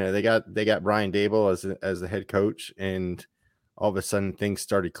 They got Brian Daboll as the head coach, and all of a sudden things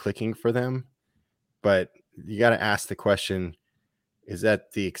started clicking for them. But you got to ask the question, is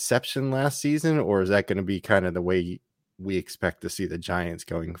that the exception last season, or is that going to be kind of the way we expect to see the Giants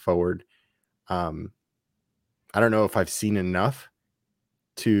going forward? I don't know if I've seen enough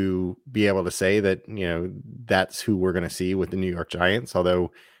to be able to say that, that's who we're going to see with the New York Giants,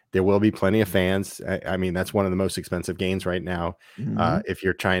 although there will be plenty of fans. I mean, that's one of the most expensive games right now. Mm-hmm. If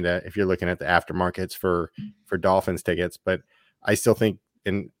you're looking at the aftermarkets for Dolphins tickets, but I still think,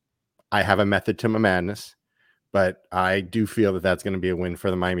 and I have a method to my madness, but I do feel that that's going to be a win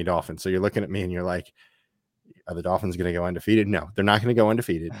for the Miami Dolphins. So you're looking at me and you're like, are the Dolphins going to go undefeated? No, they're not going to go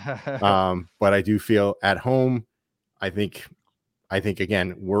undefeated. But I do feel at home, I think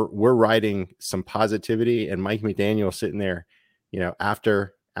again, we're riding some positivity, and Mike McDaniel sitting there,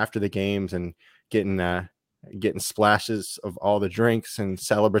 after the games and getting splashes of all the drinks and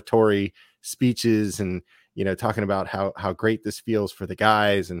celebratory speeches, and talking about how great this feels for the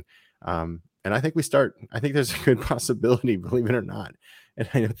guys, and I think there's a good possibility, believe it or not. And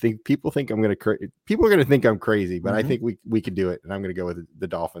I think people are going to think I'm crazy, but I think we could do it, and I'm going to go with the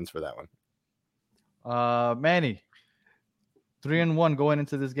Dolphins for that one. Manny, 3-1 going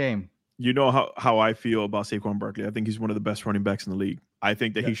into this game. You know how I feel about Saquon Barkley. I think he's one of the best running backs in the league. I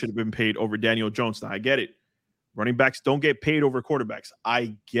think that he should have been paid over Daniel Jones. Now, I get it. Running backs don't get paid over quarterbacks.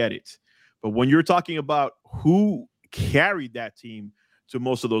 I get it. But when you're talking about who carried that team to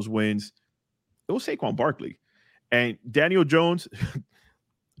most of those wins, it was Saquon Barkley. And Daniel Jones,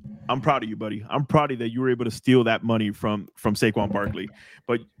 I'm proud of you, buddy. I'm proud of that you were able to steal that money from Saquon Barkley.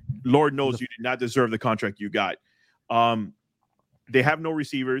 But Lord knows you did not deserve the contract you got. They have no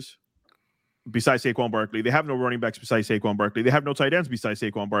receivers besides Saquon Barkley. They have no running backs besides Saquon Barkley. They have no tight ends besides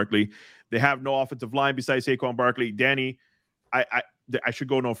Saquon Barkley. They have no offensive line besides Saquon Barkley. Danny, I should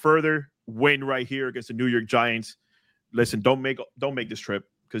go no further. Win right here against the New York Giants. Listen, don't make this trip,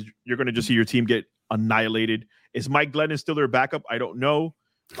 because you're going to just see your team get annihilated. Is Mike Glennon still their backup? I don't know.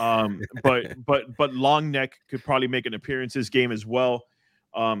 But Long Neck could probably make an appearance this game as well.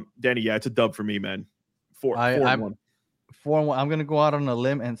 Danny, yeah, it's a dub for me, man. 4-1. 4-1. I'm going to go out on a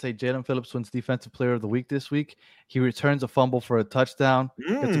limb and say Jalen Phillips wins Defensive Player of the Week this week. He returns a fumble for a touchdown,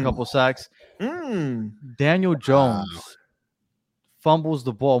 gets a couple sacks. Daniel Jones fumbles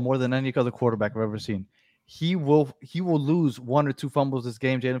the ball more than any other quarterback I've ever seen. he will lose 1 or 2 fumbles this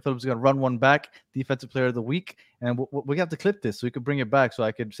game. Jalen Phillips is going to run one back, defensive player of the week, and we have to clip this so we could bring it back so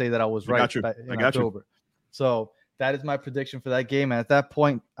I could say that I was right in October. So that is my prediction for that game. And at that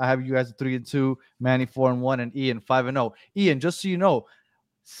point, I have you guys at 3-2, Manny 4-1, and Ian 5-0. Ian, just so you know,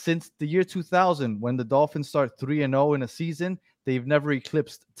 since the year 2000, when the Dolphins start 3-0 in a season, they've never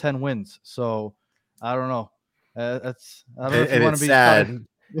eclipsed 10 wins. So I don't know. I don't know if you want to be sad.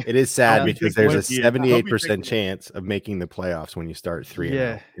 It is sad because there's a 78% chance of making the playoffs when you start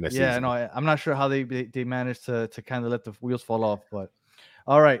 3-0 in a season. Yeah, no, I'm not sure how they managed to kind of let the wheels fall off, but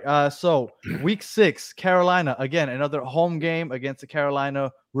all right. So week 6, Carolina, again, another home game against the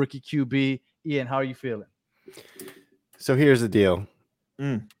Carolina rookie QB. Ian, how are you feeling? So here's the deal.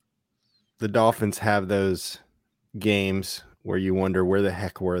 The Dolphins have those games where you wonder where the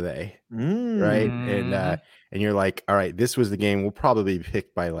heck were they, right? And you're like, all right, this was the game. We'll probably be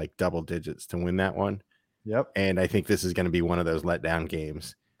picked by like double digits to win that one. Yep. And I think this is going to be one of those letdown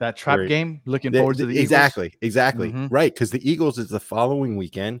games. That trap game. Looking forward to the Eagles. Exactly. Mm-hmm. Right, because the Eagles is the following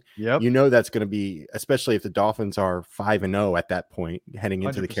weekend. Yep. You know that's going to be, especially if the Dolphins are 5-0 at that point, heading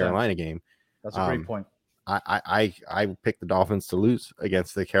into 100%. The Carolina game. That's a great point. I picked the Dolphins to lose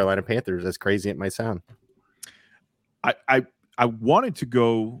against the Carolina Panthers, as crazy it might sound. I wanted to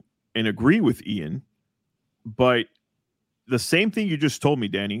go and agree with Ian, but the same thing you just told me,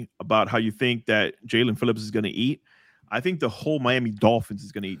 Danny, about how you think that Jalen Phillips is going to eat, I think the whole Miami Dolphins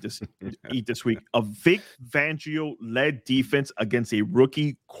is going to eat this week. A Vic Fangio-led defense against a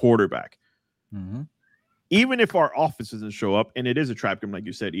rookie quarterback. Mm-hmm. Even if our offense doesn't show up, and it is a trap game, like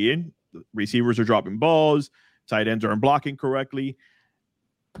you said, Ian, receivers are dropping balls, tight ends aren't blocking correctly.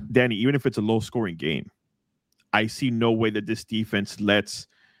 Danny, even if it's a low-scoring game, I see no way that this defense lets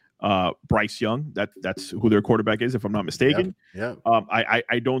Bryce Young, that's who their quarterback is, if I'm not mistaken. Yeah.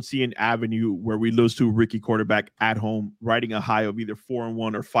 I don't see an avenue where we lose to a rookie quarterback at home, riding a high of either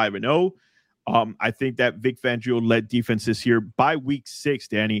 4-1 or 5-0. I think that Vic Fangio-led defense this year by week 6,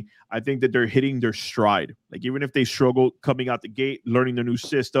 Danny, I think that they're hitting their stride. Like, even if they struggle coming out the gate, learning the new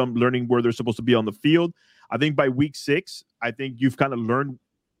system, learning where they're supposed to be on the field, I think by week 6, I think you've kind of learned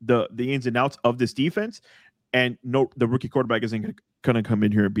the ins and outs of this defense. And no, the rookie quarterback isn't going to come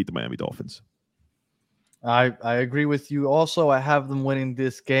in here and beat the Miami Dolphins. I agree with you. Also, I have them winning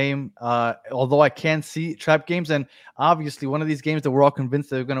this game, although I can see trap games. And obviously, one of these games that we're all convinced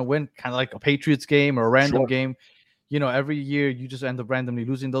they're going to win, kind of like a Patriots game or a random game. You know, every year you just end up randomly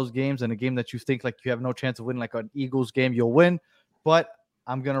losing those games. And a game that you think like you have no chance of winning, like an Eagles game, you'll win. But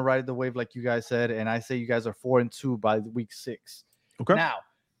I'm going to ride the wave like you guys said. And I say you guys are 4-2 by week 6. Okay. Now,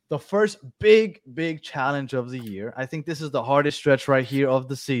 the first big challenge of the year, I think this is the hardest stretch right here of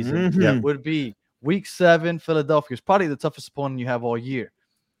the season, would be week 7, Philadelphia. It's probably the toughest opponent you have all year.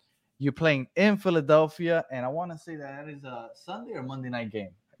 You're playing in Philadelphia, and I want to say that is a Sunday or Monday night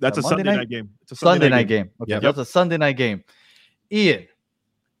game. That's a Sunday night game. It's a Sunday night game. Okay, that's a Sunday night game. Ian,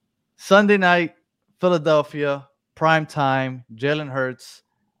 Sunday night, Philadelphia, prime time, Jalen Hurts,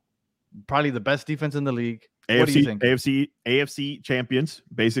 probably the best defense in the league. What do you think? AFC champions,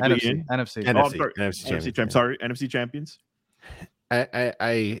 basically. NFC champions.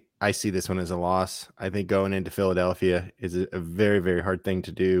 I see this one as a loss. I think going into Philadelphia is a very, very hard thing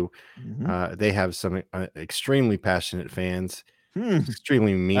to do. Mm-hmm. They have some extremely passionate fans,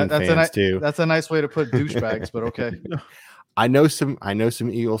 extremely mean fans too. That's a nice way to put douchebags, but okay. I know some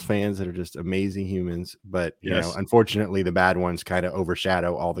Eagles fans that are just amazing humans, but you know, unfortunately, the bad ones kind of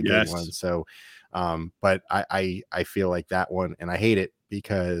overshadow all the good ones. So. But I feel like that one, and I hate it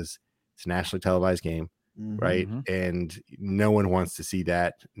because it's a nationally televised game, right? And no one wants to see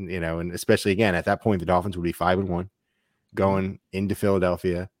that, you know, and especially again, at that point, the Dolphins would be 5-1 going into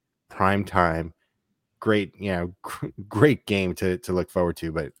Philadelphia, prime time, great, you know, great game to look forward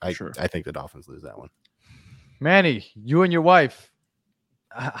to. But I think the Dolphins lose that one. Manny, you and your wife,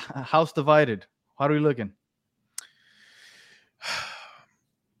 house divided. How are we looking?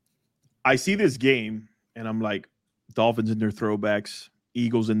 I see this game and I'm like, Dolphins in their throwbacks,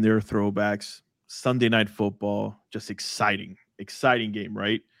 Eagles in their throwbacks, Sunday night football, just exciting game,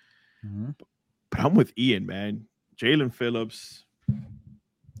 right? Mm-hmm. But I'm with Ian, man. Jalen Phillips,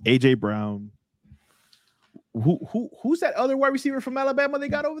 AJ Brown. Who's that other wide receiver from Alabama they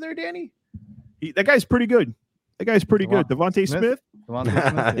got over there, Danny? That guy's pretty good. Devontae Smith.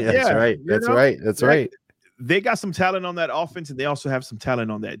 That's right. They got some talent on that offense, and they also have some talent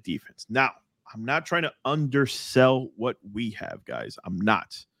on that defense. Now, I'm not trying to undersell what we have, guys. I'm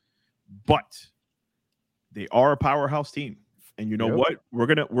not. But they are a powerhouse team. And you know what? We're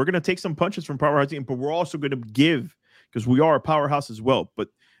gonna take some punches from powerhouse team, but we're also gonna give, because we are a powerhouse as well. But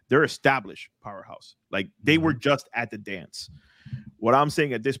They're established powerhouse. Like they were just at the dance. What I'm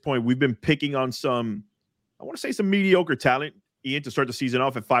saying at this point, we've been picking on some, I want to say some mediocre talent, Ian, to start the season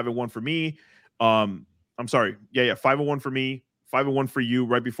off at 5-1 for me. I'm sorry. Yeah. 5-1 for me, 5-1 for you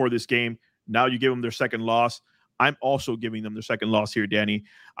right before this game. Now you give them their second loss. I'm also giving them their second loss here, Danny.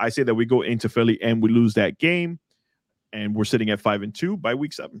 I say that we go into Philly and we lose that game, and we're sitting at 5-2 by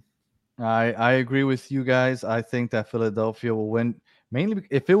week 7. I agree with you guys. I think that Philadelphia will win. Mainly,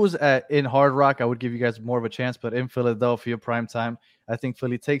 if it was in Hard Rock, I would give you guys more of a chance. But in Philadelphia, primetime, I think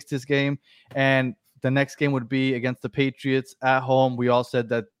Philly takes this game. And the next game would be against the Patriots at home. We all said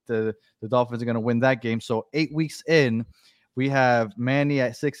that the Dolphins are going to win that game. So 8 weeks in, we have Manny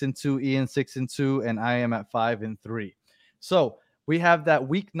at 6-2, Ian 6-2, and I am at 5-3. So we have that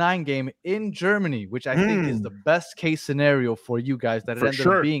week 9 game in Germany, which I think is the best case scenario for you guys, that it ended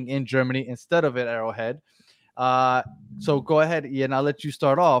up being in Germany instead of at Arrowhead. So go ahead, Ian. I'll let you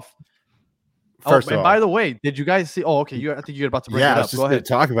start off. First by the way, did you guys see? Oh, okay. I think you're about to bring it up. I was just going to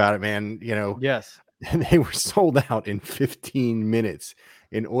talk about it, man. Yes. They were sold out in 15 minutes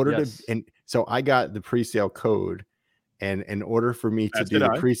in order to, and so I got the pre-sale code. And in order for me to do the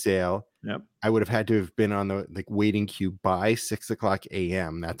pre-sale, I would have had to have been on the waiting queue by 6:00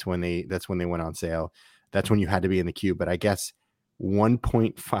 a.m. That's when they went on sale. That's when you had to be in the queue. But I guess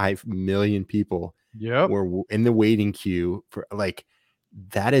 1.5 million people were in the waiting queue for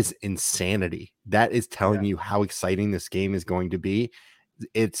that is insanity. That is telling you how exciting this game is going to be.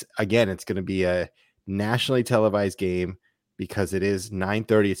 It's going to be a nationally televised game because it is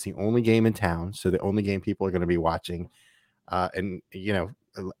 9:30. It's the only game in town. So the only game people are going to be watching. And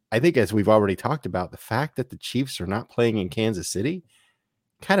I think, as we've already talked about, the fact that the Chiefs are not playing in Kansas City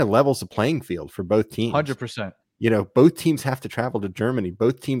kind of levels the playing field for both teams. 100%. Both teams have to travel to Germany.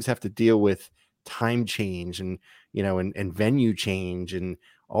 Both teams have to deal with time change and venue change. And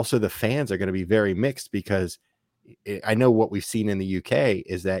also the fans are going to be very mixed, because I know what we've seen in the UK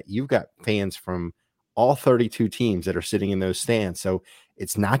is that you've got fans from all 32 teams that are sitting in those stands. So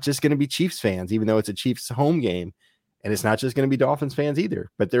it's not just going to be Chiefs fans, even though it's a Chiefs home game. And it's not just going to be Dolphins fans either,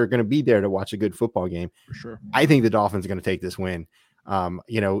 but they're going to be there to watch a good football game. For sure. I think the Dolphins are going to take this win. And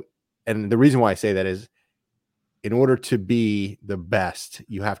the reason why I say that is, in order to be the best,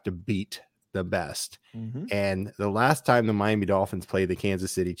 you have to beat the best. And the last time the Miami Dolphins played the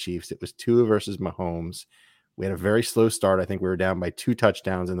Kansas City Chiefs, it was Tua versus Mahomes. We had a very slow start. I think we were down by 2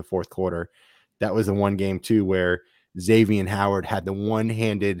 touchdowns in the fourth quarter. That was the one game too where Xavier Howard had the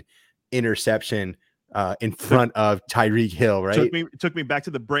one-handed interception in front of Tyreek Hill, right? It took me back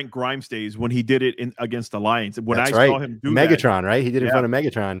to the Brent Grimes days when he did it against the Lions. When That's I saw him do Megatron, right? He did it in front of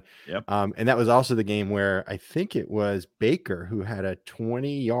Megatron. Yep. And that was also the game where I think it was Baker who had a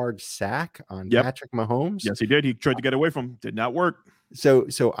 20-yard sack on Patrick Mahomes. Yes, he did. He tried to get away from him. Did not work. So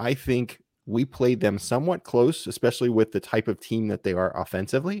I think we played them somewhat close, especially with the type of team that they are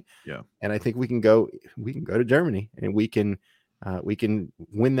offensively. Yeah. And I think we can go to Germany and we can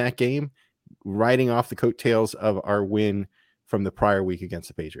win that game, riding off the coattails of our win from the prior week against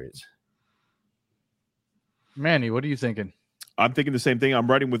the Patriots. Manny, what are you thinking? I'm thinking the same thing. I'm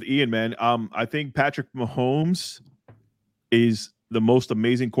riding with Ian, man. I think Patrick Mahomes is the most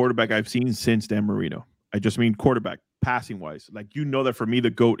amazing quarterback I've seen since Dan Marino. I just mean quarterback, passing wise. That for me, the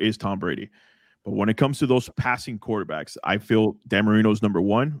GOAT is Tom Brady. But when it comes to those passing quarterbacks, I feel Dan Marino's number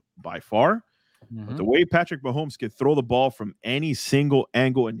one by far. But the way Patrick Mahomes can throw the ball from any single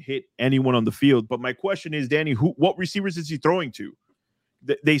angle and hit anyone on the field. But my question is, Danny, what receivers is he throwing to?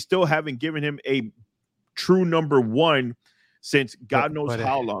 They still haven't given him a true number one since God knows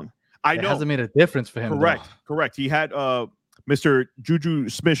how long. I know it hasn't made a difference for him. Correct. He had Mr. Juju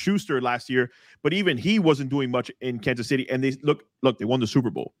Smith-Schuster last year, but even he wasn't doing much in Kansas City. And they they won the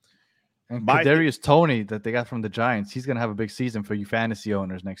Super Bowl. And Kadarius Toney that they got from the Giants, he's going to have a big season for you fantasy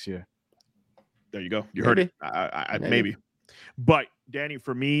owners next year. There you go. You heard it. Maybe. But, Danny,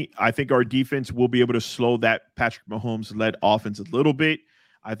 for me, I think our defense will be able to slow that Patrick Mahomes-led offense a little bit.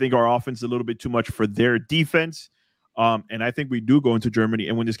 I think our offense is a little bit too much for their defense. And I think we do go into Germany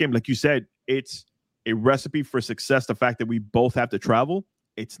and win this game. Like you said, it's a recipe for success, the fact that we both have to travel.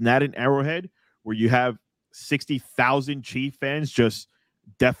 It's not an Arrowhead where you have 60,000 Chief fans just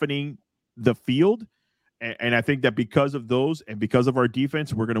deafening the field. And I think that because of those and because of our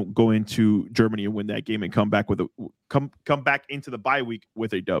defense, we're going to go into Germany and win that game and come back into the bye week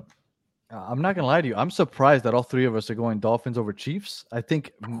with a dub. I'm not going to lie to you. I'm surprised that all three of us are going Dolphins over Chiefs. I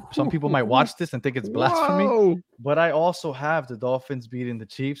think some people might watch this and think it's blasphemy, but I also have the Dolphins beating the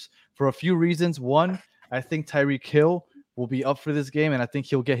Chiefs for a few reasons. One, I think Tyreek Hill will be up for this game, and I think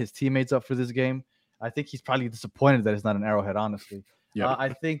he'll get his teammates up for this game. I think he's probably disappointed that it's not an Arrowhead, honestly. Yeah. I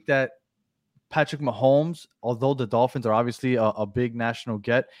think that Patrick Mahomes, although the Dolphins are obviously a big national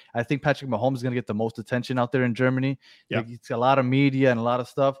get, I think Patrick Mahomes is going to get the most attention out there in Germany. Yeah. Like, it's a lot of media and a lot of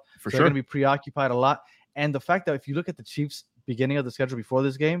stuff. For so sure. They're going to be preoccupied a lot. And the fact that if you look at the Chiefs' beginning of the schedule before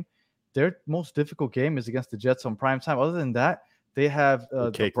this game, their most difficult game is against the Jets on prime time. Other than that, they have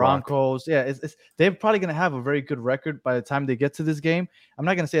the Broncos. Yeah, they're probably going to have a very good record by the time they get to this game. I'm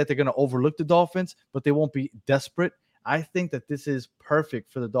not going to say that they're going to overlook the Dolphins, but they won't be desperate. I think that this is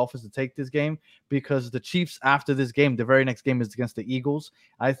perfect for the Dolphins to take this game because the Chiefs, after this game, the very next game is against the Eagles.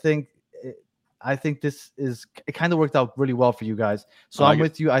 I think it kind of worked out really well for you guys. So I'm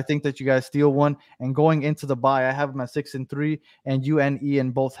with you. I think that you guys steal one. And going into the bye, I have them at 6-3, and you and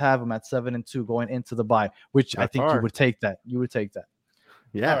Ian both have them at 7-2 going into the bye, which I think you would take that. You would take that.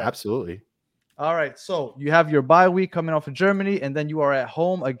 Yeah, absolutely. All right. So you have your bye week coming off of Germany, and then you are at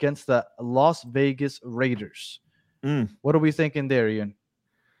home against the Las Vegas Raiders. What are we thinking there, Ian?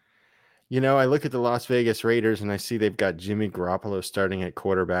 I look at the Las Vegas Raiders and I see they've got Jimmy Garoppolo starting at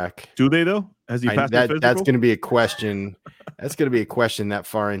quarterback. Do they though? Has he passed the physical? That's going to be a question. That's going to be a question that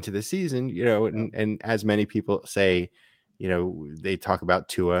far into the season, and as many people say, they talk about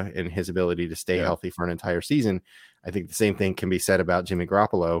Tua and his ability to stay healthy for an entire season. I think the same thing can be said about Jimmy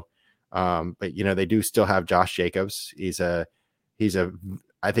Garoppolo. But they do still have Josh Jacobs.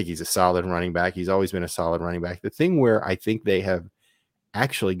 I think he's a solid running back. He's always been a solid running back. The thing where I think they have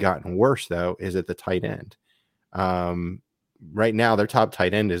actually gotten worse, though, is at the tight end. Right now, their top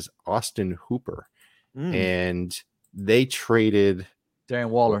tight end is Austin Hooper. And they traded Darren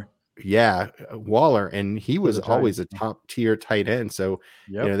Waller. Yeah, Waller. And he was always a top tier tight end. So,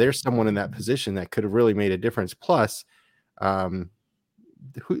 there's someone in that position that could have really made a difference. Plus,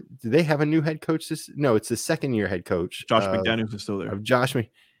 do they have a new head coach? No, it's the second year head coach. Josh McDaniels is still there.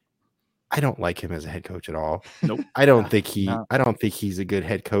 I don't like him as a head coach at all. Nope. I don't think he's a good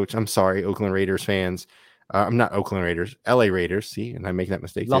head coach. I'm sorry, Oakland Raiders fans. I'm not Oakland Raiders, LA Raiders. See, and I make that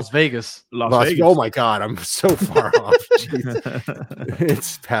mistake. Las Vegas. Oh my God, I'm so far off.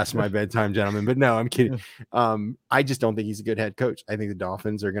 It's past my bedtime, gentlemen. But no, I'm kidding. I just don't think he's a good head coach. I think the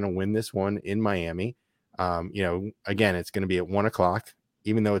Dolphins are going to win this one in Miami. Again, it's going to be at 1:00.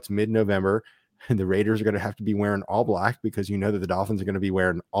 Even though it's mid-November, and the Raiders are going to have to be wearing all black because that the Dolphins are going to be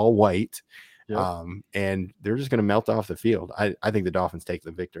wearing all white. Yep. And they're just going to melt off the field. I think the Dolphins take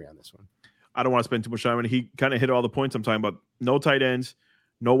the victory on this one. I don't want to spend too much time on it. He kind of hit all the points I'm talking about. No tight ends,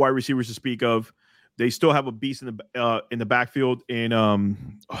 no wide receivers to speak of. They still have a beast in the backfield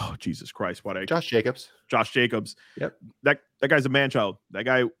Jesus Christ. Josh Jacobs. Yep. That guy's a man-child. That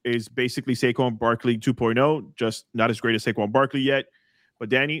guy is basically Saquon Barkley 2.0, just not as great as Saquon Barkley yet. But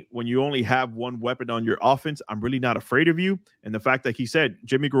Danny, when you only have one weapon on your offense, I'm really not afraid of you. And the fact that he said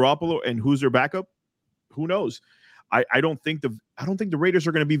Jimmy Garoppolo and who's their backup, who knows? I don't think the Raiders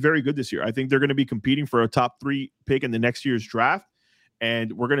are going to be very good this year. I think they're going to be competing for a top 3 pick in the next year's draft,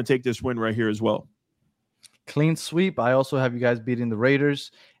 and we're going to take this win right here as well. Clean sweep. I also have you guys beating the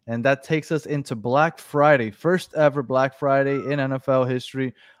Raiders, and that takes us into Black Friday, first ever Black Friday in NFL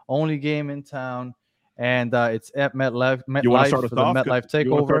history, only game in town. And it's at MetLife for the MetLife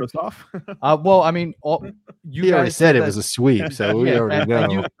takeover. Well, I mean, you guys said it was a sweep, so we already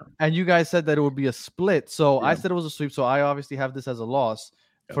know. And you guys said that it would be a split, so I said it was a sweep. So I obviously have this as a loss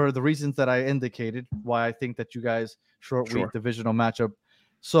for the reasons that I indicated. Why I think that you guys week divisional matchup.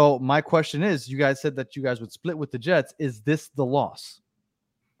 So my question is, you guys said that you guys would split with the Jets. Is this the loss?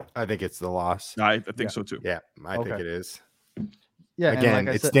 I think it's the loss. I think so too. Yeah, I think it is. Yeah, again,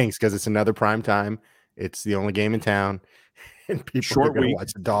 it stinks because it's another prime time. It's the only game in town, and people are going to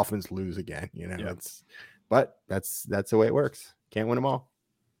watch the Dolphins lose again. But that's the way it works. Can't win them all.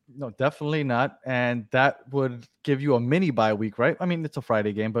 No, definitely not. And that would give you a mini bye week, right? I mean, it's a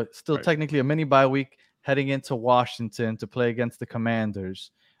Friday game, but still technically a mini bye week heading into Washington to play against the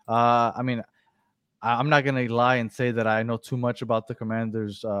Commanders. I mean, I'm not going to lie and say that I know too much about the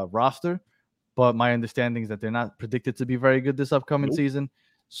Commanders roster, but my understanding is that they're not predicted to be very good this upcoming season.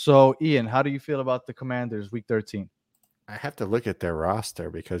 So, Ian, how do you feel about the Commanders week 13? I have to look at their roster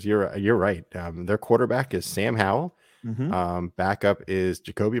because you're right. Their quarterback is Sam Howell. Mm-hmm. Backup is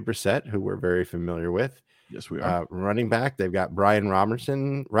Jacoby Brissett, who we're very familiar with. Yes, we are. Running back, they've got Brian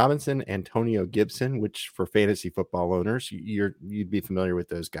Robinson, Antonio Gibson, which for fantasy football owners, you'd be familiar with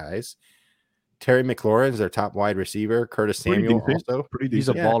those guys. Terry McLaurin is their top wide receiver. Curtis Samuel also. He's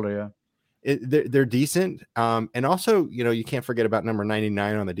a baller, yeah. They're decent. And also, you can't forget about number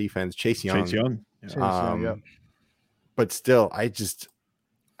 99 on the defense, Chase Young. Yeah. But still, I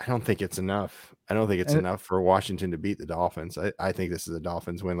don't think it's enough. I don't think it's enough for Washington to beat the Dolphins. I think this is a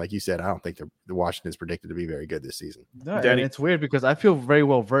Dolphins win. Like you said, I don't think the Washington is predicted to be very good this season. No, and it's weird because I feel very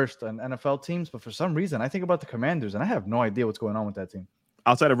well versed on NFL teams, but for some reason I think about the Commanders and I have no idea what's going on with that team.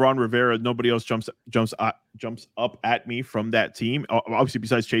 Outside of Ron Rivera, nobody else jumps up at me from that team. Obviously,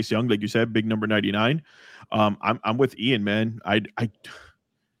 besides Chase Young, like you said, big number 99. I'm with Ian, man. I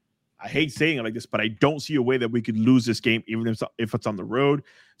hate saying it like this, but I don't see a way that we could lose this game, even if it's on the road,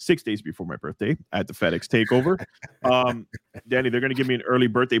 6 days before my birthday at the FedEx Takeover. Danny, they're going to give me an early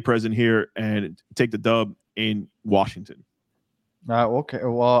birthday present here and take the dub in Washington. Okay.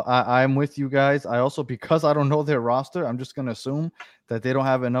 Well, I'm with you guys. I also, because I don't know their roster, I'm just going to assume that they don't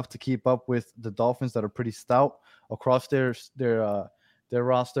have enough to keep up with the Dolphins that are pretty stout across their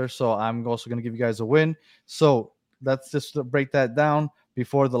roster. So I'm also going to give you guys a win. So let's just break that down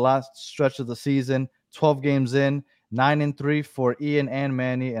before the last stretch of the season. 12 games in, 9-3 for Ian and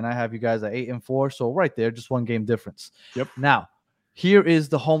Manny, and I have you guys at 8-4. So right there, just 1 game difference. Yep. Now, here is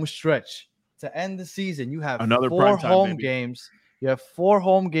the home stretch. To end the season, you have another 4 home games. You have 4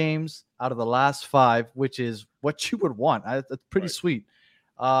 home games out of the last 5, which is what you would want. That's pretty sweet.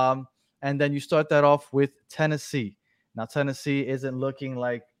 And then you start that off with Tennessee. Now, Tennessee isn't looking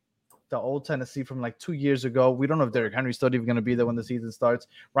like the old Tennessee from like 2 years ago. We don't know if Derrick Henry's still even going to be there when the season starts.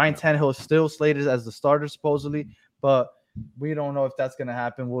 Ryan Tannehill is still slated as the starter, supposedly, but we don't know if that's going to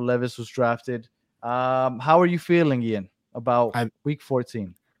happen. Will Levis was drafted. How are you feeling, Ian, about Week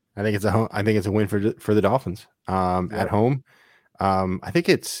 14? I think it's a win for the Dolphins at home. I think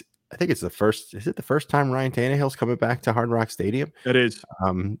it's the first. Is it the first time Ryan Tannehill's coming back to Hard Rock Stadium? It is.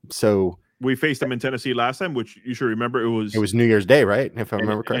 So we faced them in Tennessee last time, which you should remember. It was New Year's Day, right? If I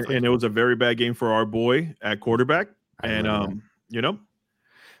remember correctly. And it was a very bad game for our boy at quarterback. And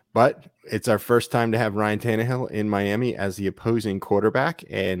but it's our first time to have Ryan Tannehill in Miami as the opposing quarterback,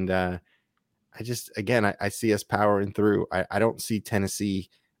 and I see us powering through. I don't see Tennessee.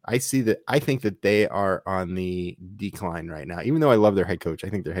 I think that they are on the decline right now, even though I love their head coach. I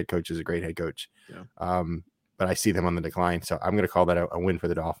think their head coach is a great head coach. Yeah. But I see them on the decline. So I'm going to call that a win for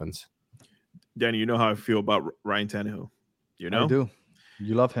the Dolphins. Danny, you know how I feel about Ryan Tannehill. You know? I do.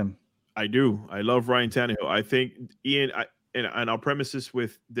 You love him. I do. I love Ryan Tannehill. I think, Ian, and I'll premise this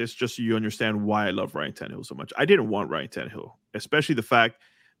with this just so you understand why I love Ryan Tannehill so much. I didn't want Ryan Tannehill, especially the fact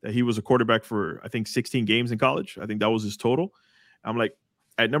that he was a quarterback for, I think, 16 games in college. I think that was his total. I'm like,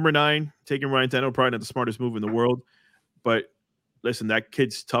 at number 9, taking Ryan Tannehill, probably not the smartest move in the world. But listen, that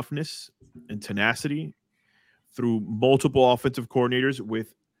kid's toughness and tenacity through multiple offensive coordinators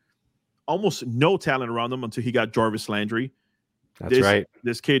with almost no talent around them until he got Jarvis Landry. That's right.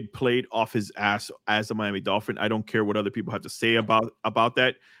 This kid played off his ass as a Miami Dolphin. I don't care what other people have to say about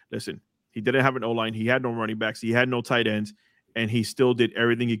that. Listen, he didn't have an O-line. He had no running backs. He had no tight ends. And he still did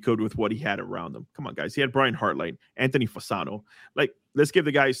everything he could with what he had around him. Come on, guys. He had Brian Hartline, Anthony Fasano. Like, let's give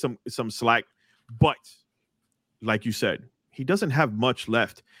the guy some slack. But, like you said, he doesn't have much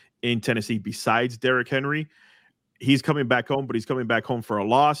left in Tennessee besides Derrick Henry. He's coming back home, but he's coming back home for a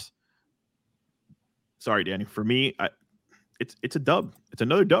loss. Sorry, Danny. For me, it's a dub. It's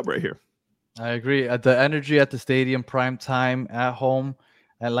another dub right here. I agree. The energy at the stadium, prime time, at home.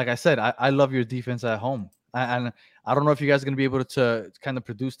 And like I said, I love your defense at home. And I don't know if you guys are going to be able to kind of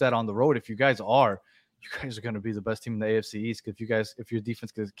produce that on the road. If you guys are going to be the best team in the AFC East. If your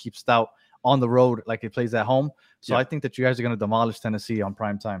defense can keep stout on the road like it plays at home. So I think that you guys are going to demolish Tennessee on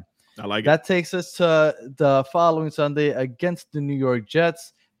prime time. I like that. Takes us to the following Sunday against the New York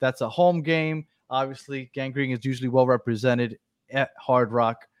Jets. That's a home game. Obviously, Gang Green is usually well represented at Hard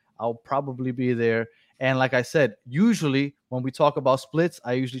Rock. I'll probably be there. And like I said, usually when we talk about splits,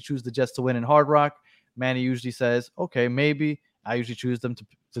 I usually choose the Jets to win in Hard Rock. Manny usually says, okay, maybe. I usually choose them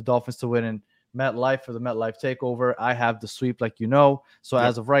the Dolphins to win in MetLife for the MetLife Takeover. I have the sweep, like you know. So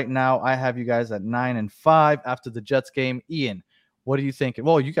as of right now, I have you guys at 9-5 after the Jets game. Ian, what are you thinking?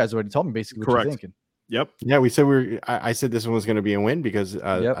 Well, you guys already told me basically what you're thinking. Yep. Yeah, we said I said this one was going to be a win because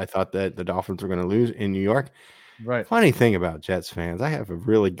I thought that the Dolphins were going to lose in New York. Right. Funny thing about Jets fans, I have a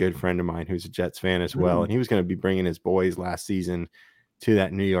really good friend of mine who's a Jets fan as well, and he was going to be bringing his boys last season to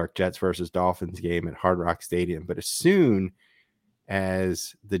that New York Jets versus Dolphins game at Hard Rock Stadium. But as soon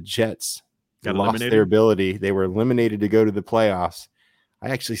as the Jets lost their ability, they were eliminated to go to the playoffs. I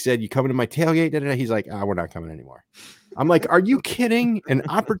actually said, "You coming to my tailgate?" He's like, "We're not coming anymore." I'm like, "Are you kidding? An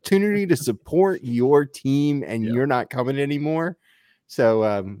opportunity to support your team and you're not coming anymore?" So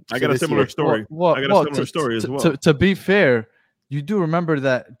I got a similar story. I got a similar story as well. To be fair, you do remember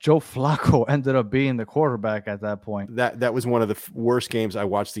that Joe Flacco ended up being the quarterback at that point. That was one of the worst games I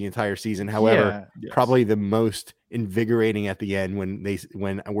watched the entire season. However, probably the most invigorating at the end when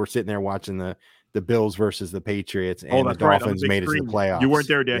we're sitting there watching the Bills versus the Patriots and the Dolphins made it to the playoffs. You weren't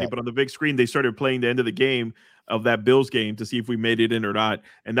there, Danny, but on the big screen, they started playing the end of the game of that Bills game to see if we made it in or not.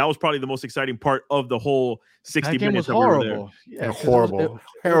 And that was probably the most exciting part of the whole 60 minutes that we were there. Yeah, horrible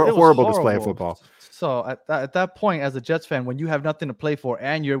display of football. So at that point, as a Jets fan, when you have nothing to play for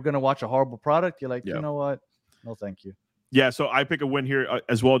and you're going to watch a horrible product, you're like, you know what? No, thank you. Yeah, so I pick a win here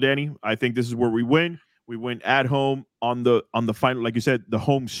as well, Danny. I think this is where we win. We win at home on the final, like you said, the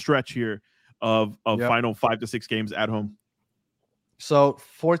home stretch here of final 5 to 6 games at home. So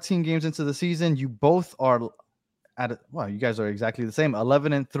 14 games into the season, you both are you guys are exactly the same,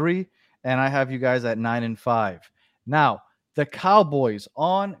 11-3, and I have you guys at 9-5. Now, the Cowboys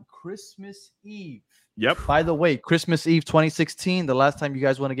on Christmas Eve. Yep. By the way, Christmas Eve 2016, the last time you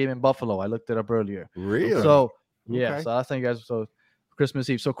guys won a game in Buffalo. I looked it up earlier. Really? So, yeah, so last time you guys Christmas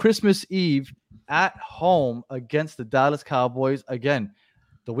Eve. So Christmas Eve at home against the Dallas Cowboys. Again,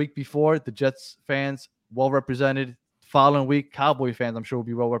 the week before, the Jets fans well represented. Following week, Cowboy fans, I'm sure, will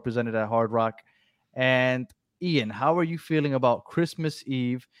be well represented at Hard Rock. And Ian, how are you feeling about Christmas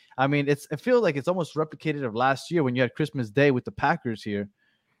Eve? I mean, it feels like it's almost replicated of last year when you had Christmas Day with the Packers here.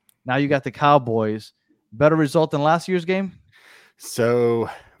 Now you got the Cowboys. Better result than last year's game? So,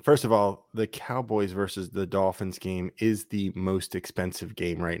 first of all, the Cowboys versus the Dolphins game is the most expensive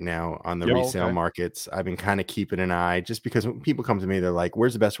game right now on the resale markets. I've been kind of keeping an eye just because when people come to me, they're like,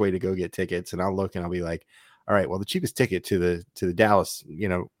 where's the best way to go get tickets? And I'll look and I'll be like, all right, well, the cheapest ticket to the Dallas,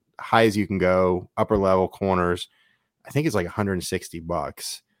 high as you can go, upper level corners, I think it's like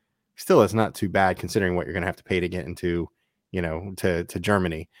 $160. Still, it's not too bad considering what you're going to have to pay to get into, to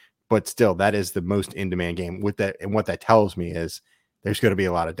Germany. But still, that is the most in-demand game. With that, and what that tells me is there's going to be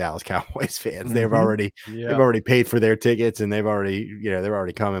a lot of Dallas Cowboys fans. Mm-hmm. They've already paid for their tickets and they're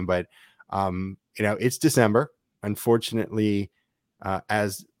already coming. But it's December. Unfortunately,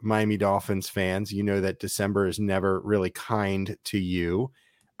 as Miami Dolphins fans, you know that December is never really kind to you.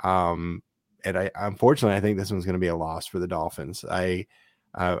 And unfortunately, I think this one's going to be a loss for the Dolphins. I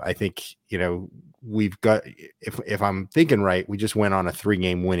think, we've got, if I'm thinking right, we just went on a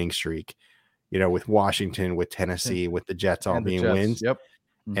 3-game winning streak, with Washington, with Tennessee, with the Jets all being wins. Yep.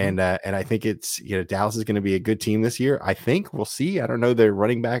 Mm-hmm. And I think it's, Dallas is going to be a good team this year. I think we'll see. I don't know. Their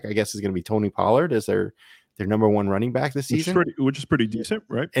running back, I guess, is going to be Tony Pollard as their number 1 running back this season, which is pretty decent,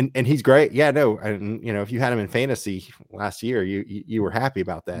 right? And he's great. Yeah, no. And, if you had him in fantasy last year, you were happy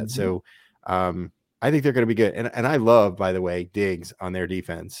about that. Mm-hmm. So, I think they're going to be good. And I love, by the way, Diggs on their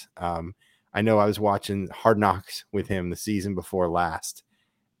defense. I know I was watching Hard Knocks with him the season before last,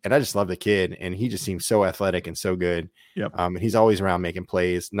 and I just love the kid. And he just seems so athletic and so good. Yep. And he's always around making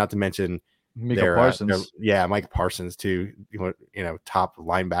plays, not to mention Micah Parsons. Mike Parsons too, top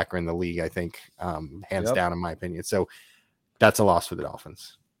linebacker in the league, I think, hands down, in my opinion. So that's a loss for the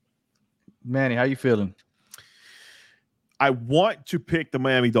Dolphins. Manny, how you feeling? I want to pick the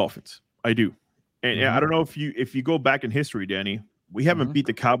Miami Dolphins. I do. And I don't know if you go back in history, Danny, we haven't beat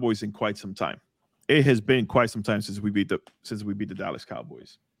the Cowboys in quite some time. It has been quite some time since we beat the Dallas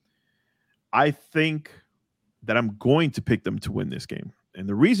Cowboys. I think that I'm going to pick them to win this game. And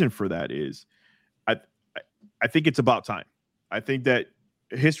the reason for that is I think it's about time. I think that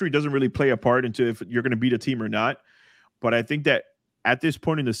history doesn't really play a part into if you're going to beat a team or not. But I think that at this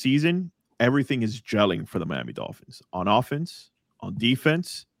point in the season, everything is gelling for the Miami Dolphins on offense, on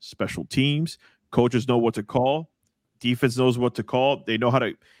defense, special teams. Coaches know what to call. Defense knows what to call. They know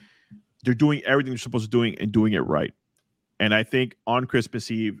they're doing everything they're supposed to doing and doing it right. And I think on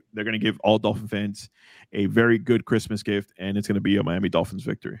Christmas Eve, they're going to give all Dolphin fans a very good Christmas gift, and it's going to be a Miami Dolphins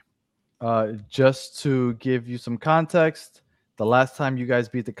victory. Just to give you some context, the last time you guys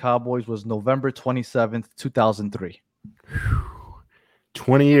beat the Cowboys was November 27th, 2003.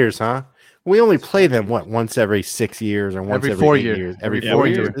 20 years, huh? We only play them, once every 6 years or once every 4 years? years. Every 4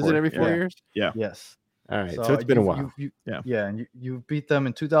 years. Is it every 4 years? Yeah. Yes. All right. So it's been a while. And you beat them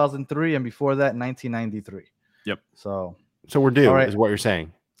in 2003 and before that, 1993. Yep. So we're due, is what you're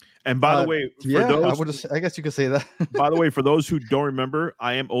saying. And by the way, for those, I guess you could say that. By the way, for those who don't remember,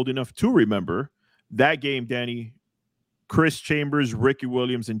 I am old enough to remember that game, Danny. Chris Chambers, Ricky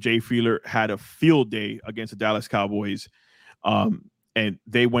Williams, and Jay Feeler had a field day against the Dallas Cowboys. And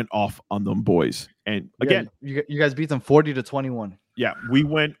they went off on them boys. And again, you guys beat them 40-21. Yeah, we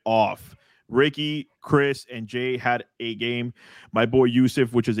went off. Ricky, Chris, and Jay had a game. My boy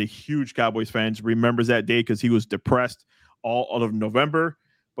Yusuf, which is a huge Cowboys fan, remembers that day because he was depressed all of November.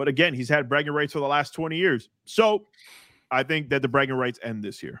 But again, he's had bragging rights for the last 20 years. So I think that the bragging rights end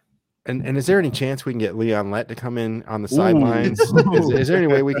this year. And is there any chance we can get Leon Lett to come in on the sidelines? Is there any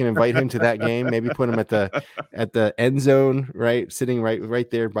way we can invite him to that game? Maybe put him at the end zone, right, sitting right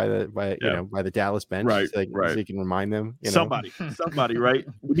there by the Dallas bench, right? So he can remind them. Somebody, right?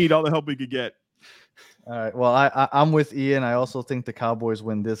 We need all the help we could get. All right. Well, I'm with Ian. I also think the Cowboys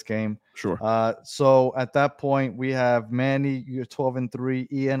win this game. Sure. So at that point, we have Manny, you're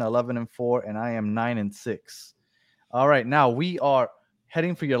 12-3, Ian 11-4, and I am 9-6. All right. Now we are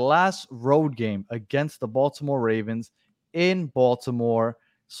heading for your last road game against the Baltimore Ravens in Baltimore.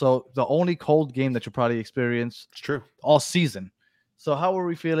 So the only cold game that you'll probably experience all season. So how are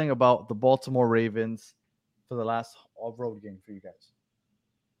we feeling about the Baltimore Ravens for the last road game for you guys?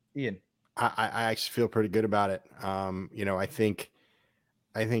 Ian. I actually feel pretty good about it. I think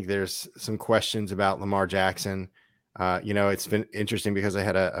there's some questions about Lamar Jackson. It's been interesting because I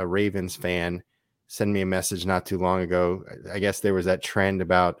had a Ravens fan send me a message not too long ago. I guess there was that trend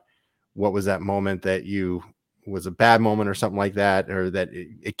about what was that moment that was a bad moment or something like that, or that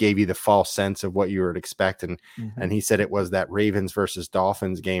it gave you the false sense of what you would expect. And he said it was that Ravens versus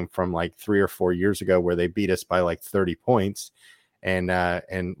Dolphins game from like 3 or 4 years ago where they beat us by like 30 points. And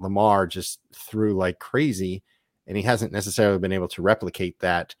Lamar just threw like crazy, and he hasn't necessarily been able to replicate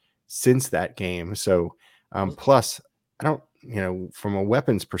that since that game. So plus I don't, from a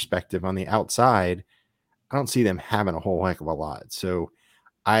weapons perspective on the outside, I don't see them having a whole heck of a lot. So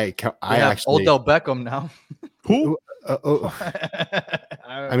I actually Odell Beckham now. Who?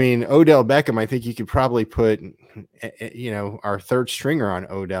 I mean, Odell Beckham, I think you could probably put, our third stringer on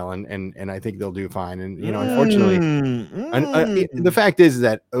Odell, and I think they'll do fine. And, unfortunately, the fact is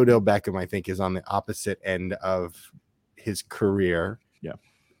that Odell Beckham, I think, is on the opposite end of his career. Yeah.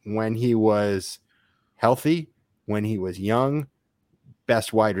 When he was healthy, when he was young,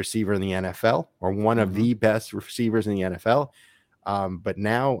 best wide receiver in the NFL, or one of the best receivers in the NFL. But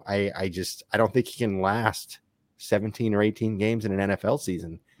now I don't think he can last 17 or 18 games in an NFL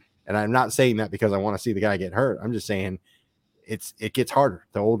season. And I'm not saying that because I want to see the guy get hurt. I'm just saying it gets harder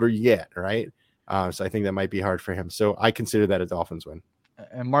the older you get, right? So I think that might be hard for him. So I consider that a Dolphins win.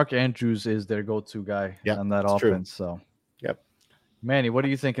 And Mark Andrews is their go-to guy on that offense. True. So, Manny, what are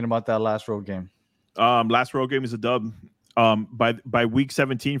you thinking about that last road game? Last road game is a dub. By week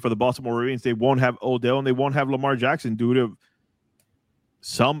 17 for the Baltimore Ravens, they won't have Odell and they won't have Lamar Jackson due to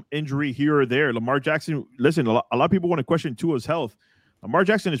some injury here or there. Lamar Jackson, listen, a lot of people want to question Tua's health. Lamar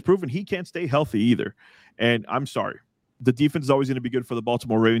Jackson has proven he can't stay healthy either. And I'm sorry, the defense is always going to be good for the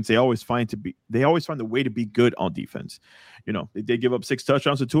Baltimore Ravens. They always find the way to be good on defense. They did give up 6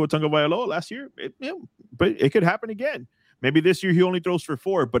 touchdowns to Tua Tagovailoa last year, but it could happen again. Maybe this year he only throws for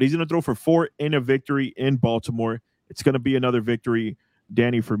 4, but he's going to throw for 4 in a victory in Baltimore. It's going to be another victory,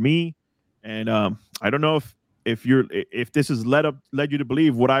 Danny, for me. And I don't know if this has led you to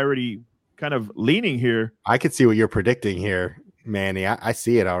believe what I already kind of leaning here. I could see what you're predicting here, Manny. I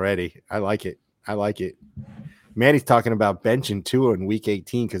see it already. I like it. Manny's talking about benching Tua in week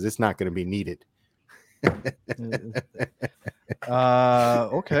 18 because it's not going to be needed.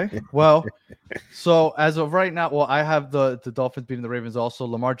 Okay. Well, so as of right now, I have the Dolphins beating the Ravens also.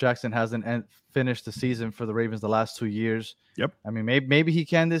 Lamar Jackson hasn't finished the season for the Ravens the last 2 years. Yep. I mean, maybe he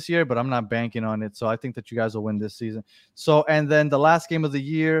can this year, but I'm not banking on it. So I think that you guys will win this season. So, and then the last game of the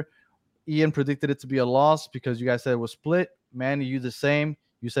year, Ian predicted it to be a loss because you guys said it was split. Manny, you the same.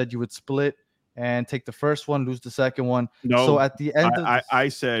 You said you would split and take the first one, lose the second one. No. So at the end, I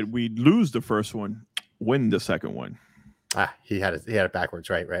said we'd lose the first one, win the second one. He had it backwards,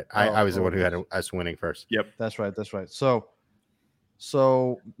 right? I was the one who had us winning first. Yep, that's right.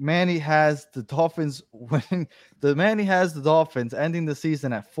 So Manny has the Dolphins winning. Manny has the Dolphins ending the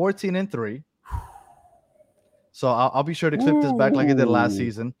season at 14-3. So I'll be sure to clip this back like I did last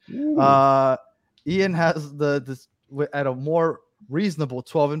season. Ian has this at a more reasonable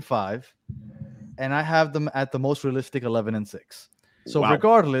 12-5, and I have them at the most realistic 11-6. So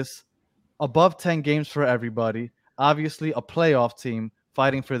regardless, above 10 games for everybody. Obviously, a playoff team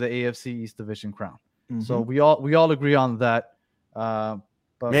fighting for the AFC East Division crown. So we all agree on that.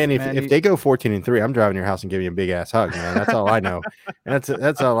 But Manny, if they go 14-3, I'm driving to your house and giving you a big ass hug, man. That's all I know.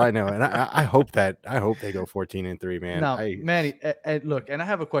 That's all I know. And I hope they go 14-3, man. Now, Manny, look, and I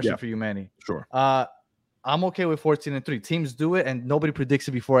have a question for you, Manny. Sure. I'm okay with 14-3. Teams do it, and nobody predicts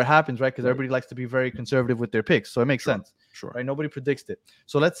it before it happens, right? Because everybody likes to be very conservative with their picks, so it makes sense. Sure. Right? Nobody predicts it.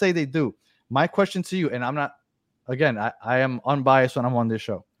 So let's say they do. My question to you, and I'm not. Again, I am unbiased when I'm on this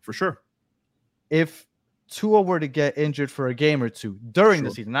show. For sure. If Tua were to get injured for a game or two during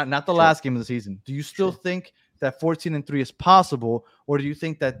the season, not the last game of the season, do you still think that 14-3 is possible, or do you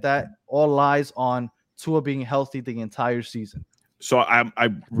think that all lies on Tua being healthy the entire season? So I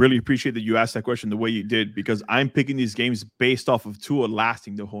really appreciate that you asked that question the way you did, because I'm picking these games based off of Tua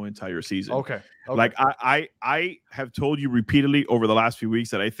lasting the whole entire season. Okay. Like I have told you repeatedly over the last few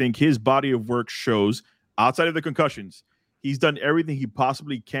weeks that I think his body of work shows, outside of the concussions, he's done everything he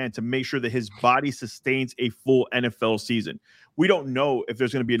possibly can to make sure that his body sustains a full NFL season. We don't know if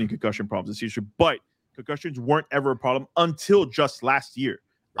there's going to be any concussion problems this year, but concussions weren't ever a problem until just last year.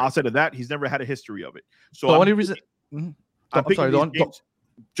 Right. Outside of that, he's never had a history of it. So the only reason I'm picking these games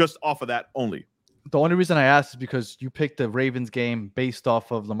just off of that only. The only reason I asked is because you picked the Ravens game based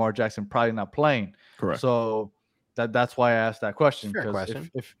off of Lamar Jackson probably not playing. Correct. So that's why I asked that question. Fair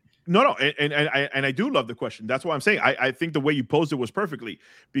question. No, and I do love the question. That's why I'm saying I think the way you posed it was perfectly,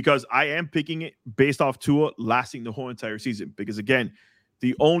 because I am picking it based off Tua lasting the whole entire season. Because again,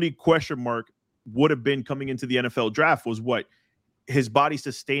 the only question mark would have been coming into the NFL draft was what his body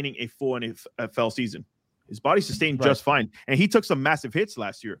sustaining a full NFL season. His body sustained just fine, and he took some massive hits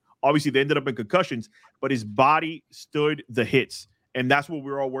last year. Obviously, they ended up in concussions, but his body stood the hits, and that's what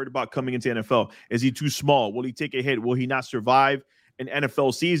we're all worried about coming into NFL. Is he too small? Will he take a hit? Will he not survive an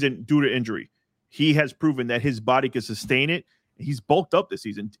NFL season due to injury? He has proven that his body can sustain it. He's bulked up this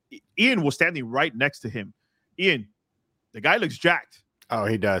season. Ian was standing right next to him. Ian, the guy looks jacked. Oh,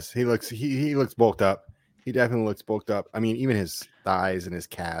 he does. He looks bulked up. He definitely looks bulked up. I mean, even his thighs and his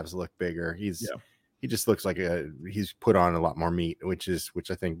calves look bigger. He just looks like he's put on a lot more meat, which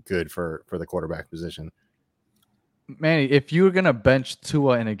I think good for the quarterback position. Manny, if you were gonna bench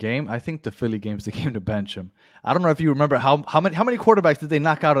Tua in a game, I think the Philly game's the game to bench him. I don't know if you remember how many quarterbacks did they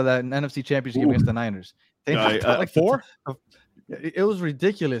knock out of that NFC Championship game against the Niners? They knocked out like 4. It was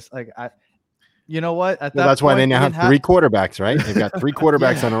ridiculous. Like you know what? That's why they now have 3 quarterbacks, right? They've got 3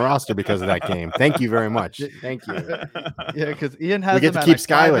 quarterbacks on the roster because of that game. Thank you very much. Thank you. Yeah, because Ian has. We get to keep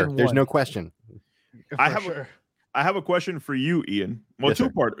Skyler. There's no question. I have a question for you, Ian. Well, yes,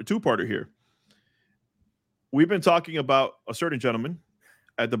 two-parter here. We've been talking about a certain gentleman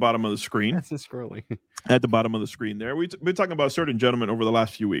at the bottom of the screen. That's just scrolling. At the bottom of the screen there. We've been talking about a certain gentleman over the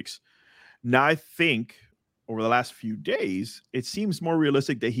last few weeks. Now, I think over the last few days, it seems more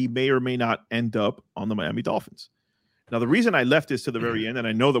realistic that he may or may not end up on the Miami Dolphins. Now, the reason I left this to the very end, and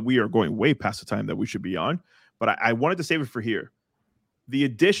I know that we are going way past the time that we should be on, but I wanted to save it for here. The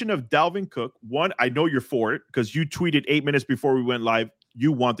addition of Dalvin Cook, one, I know you're for it because you tweeted 8 minutes before we went live.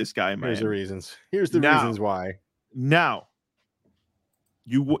 You want this guy in Miami. Here's the reasons why. Now,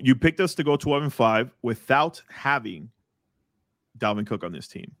 you picked us to go 12-5 without having Dalvin Cook on this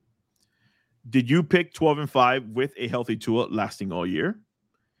team. Did you pick 12-5 with a healthy Tua lasting all year?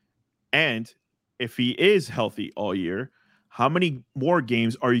 And if he is healthy all year, how many more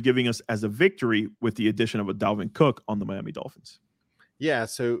games are you giving us as a victory with the addition of a Dalvin Cook on the Miami Dolphins? Yeah,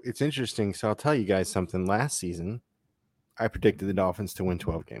 so it's interesting. So I'll tell you guys something. Last season, I predicted the Dolphins to win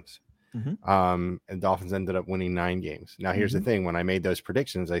 12 games. Mm-hmm. And Dolphins ended up winning 9 games. Now, here's the thing. When I made those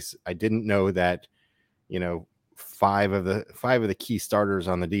predictions, I didn't know that, 5 of the key starters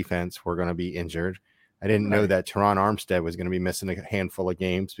on the defense were going to be injured. I didn't know that Teron Armstead was going to be missing a handful of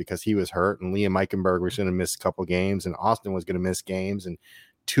games because he was hurt, and Liam Eichenberg was going to miss a couple games, and Austin was going to miss games, and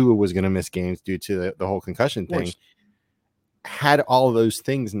Tua was going to miss games due to the whole concussion thing. Had all of those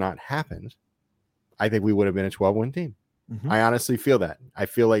things not happened, I think we would have been a 12-win team. Mm-hmm. I honestly feel that. I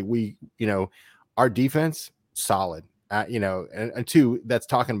feel like we, our defense, solid. And 2, that's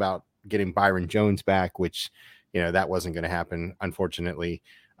talking about getting Byron Jones back, which, that wasn't going to happen, unfortunately.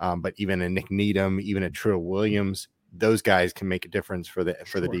 But even a Nick Needham, even a Trill Williams, those guys can make a difference for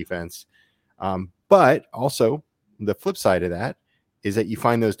the defense. But also the flip side of that is that you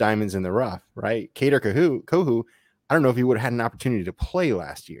find those diamonds in the rough, right? Kader Kohu, I don't know if he would have had an opportunity to play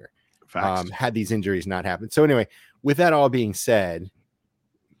last year had these injuries not happened. So anyway, with that all being said,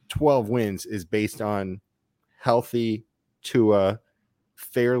 12 wins is based on healthy to a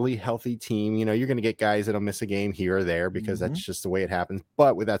fairly healthy team. You're going to get guys that'll miss a game here or there because that's just the way it happens.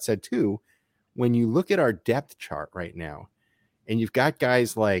 But with that said, too, when you look at our depth chart right now, and you've got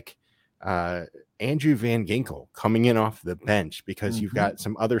guys like Andrew Van Ginkel coming in off the bench because you've got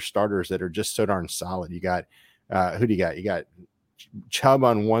some other starters that are just so darn solid. You got who do you got? You got Chubb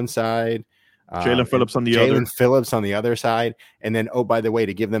on one side, Jalen Phillips on the other. Jalen Phillips on the other side. And then, oh, by the way,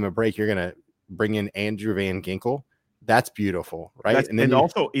 to give them a break, you're going to bring in Andrew Van Ginkel. That's beautiful, right? And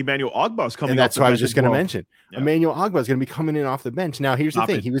also Emmanuel Ogbah is coming. And that's what I was just going to mention. Yeah. Emmanuel Ogbah is going to be coming in off the bench. Now, here's the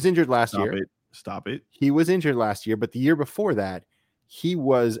thing. He was injured last year. Stop it. He was injured last year, but the year before that, he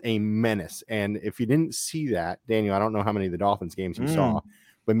was a menace. And if you didn't see that, Daniel, I don't know how many of the Dolphins games you saw,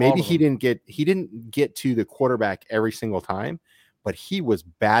 but maybe he didn't get to the quarterback every single time. but he was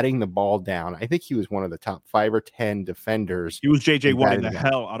batting the ball down. I think he was one of the top 5 or 10 defenders. He was JJ Watt the down.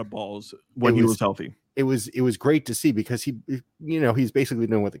 hell out of balls when he was healthy. It was great to see because he's basically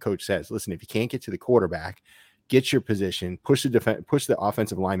doing what the coach says. Listen, if you can't get to the quarterback, get your position, push the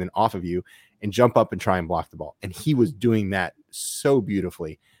offensive lineman off of you, and jump up and try and block the ball. And he was doing that so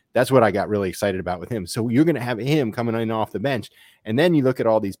beautifully. That's what I got really excited about with him. So you're going to have him coming in off the bench. And then you look at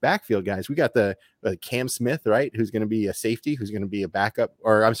all these backfield guys. We got the Cam Smith, right? Who's going to be a safety, who's going to be a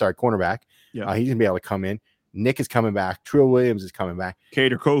cornerback. Yeah. He's going to be able to come in. Nick is coming back. Trill Williams is coming back.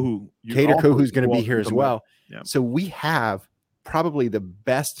 Cater Kohu. Kohu's going to be here as well. Yeah. So we have probably the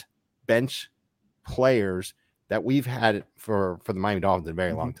best bench players that we've had for the Miami Dolphins in a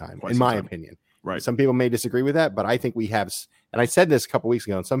very long time, in my opinion. Right. Some people may disagree with that, but I think we have, and I said this a couple weeks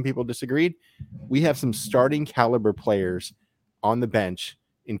ago, and some people disagreed. We have some starting caliber players on the bench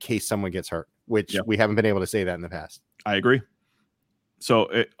in case someone gets hurt, which we haven't been able to say that in the past. I agree.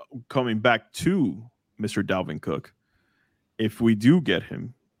 So coming back to Mr. Dalvin Cook, if we do get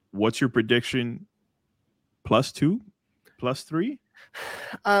him, what's your prediction? +2, +3?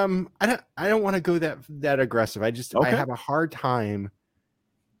 I don't want to go that aggressive. I have a hard time.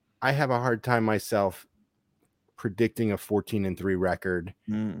 I have a hard time myself predicting a 14-3 record.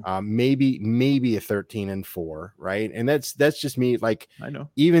 Maybe a 13-4, right? And that's just me. Like, I know,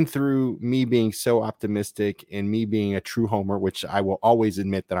 even through me being so optimistic and me being a true homer, which I will always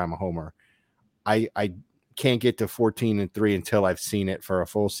admit that I'm a homer, I can't get to 14-3 until I've seen it for a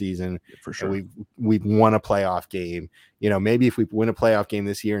full season. For sure. We've won a playoff game. Maybe if we win a playoff game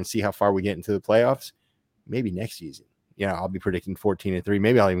this year and see how far we get into the playoffs, maybe next season, I'll be predicting 14-3.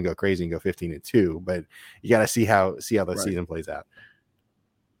 Maybe I'll even go crazy and go 15-2, but you got to see how the season plays out.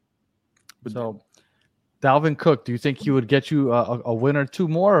 So Dalvin Cook, do you think he would get you a win or two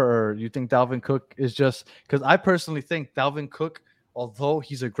more, or do you think Dalvin Cook is just, because I personally think Dalvin Cook, although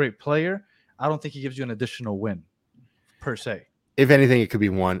he's a great player, I don't think he gives you an additional win per se. If anything, it could be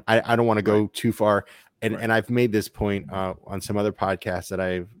one. I don't want to go too far. And I've made this point on some other podcasts that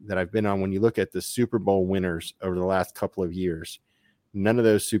I've been on. When you look at the Super Bowl winners over the last couple of years, none of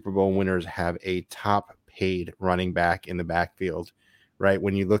those Super Bowl winners have a top paid running back in the backfield, right?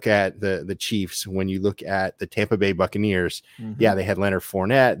 When you look at the Chiefs, when you look at the Tampa Bay Buccaneers, they had Leonard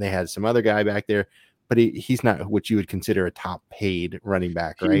Fournette, they had some other guy back there, but he's not what you would consider a top paid running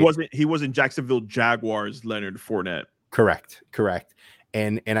back, right? He wasn't Jacksonville Jaguars Leonard Fournette. Correct.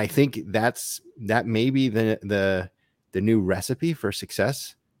 And I think that may be the new recipe for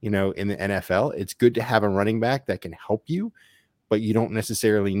success, in the NFL. It's good to have a running back that can help you, but you don't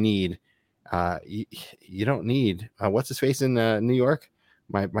necessarily need you don't need what's his face in New York?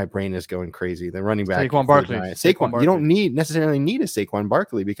 My brain is going crazy. The running back Saquon Barkley. You don't necessarily need a Saquon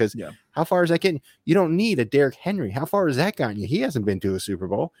Barkley, because how far is that getting? You don't need a Derrick Henry. How far has that gotten you? He hasn't been to a Super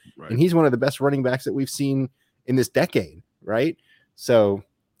Bowl, and he's one of the best running backs that we've seen in this decade, right? So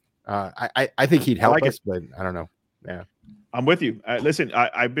I think he'd help us, but I don't know. Yeah, I'm with you. Listen,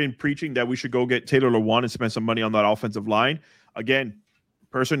 I've been preaching that we should go get Taylor Lewan and spend some money on that offensive line. Again,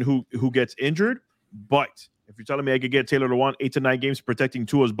 person who gets injured, but if you're telling me I could get Taylor Lewan 8 to 9 games protecting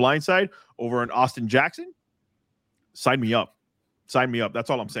Tua's blind side over an Austin Jackson, sign me up. That's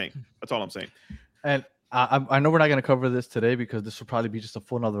all I'm saying. And I know we're not going to cover this today because this will probably be just a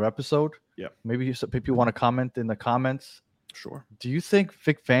full another episode. Yeah. Maybe some people want to comment in the comments. Sure. Do you think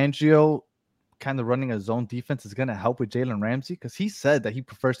Vic Fangio kind of running a zone defense is going to help with Jalen Ramsey? Because he said that he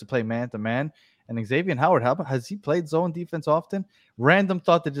prefers to play man-to-man. And Xavier Howard, has he played zone defense often? Random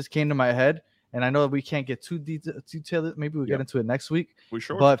thought that just came to my head. And I know that we can't get too detailed. Maybe we'll get into it next week.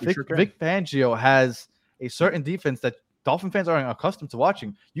 But Vic Fangio has a certain defense that Dolphin fans aren't accustomed to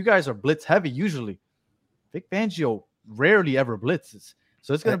watching. You guys are blitz heavy usually. Vic Fangio rarely ever blitzes.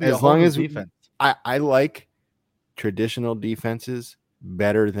 So it's going to be as long as defense. I like traditional defenses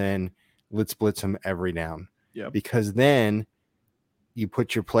better than let's blitz them every down. Yeah. Because then you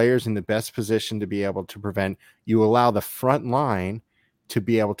put your players in the best position to be able to prevent. You allow the front line to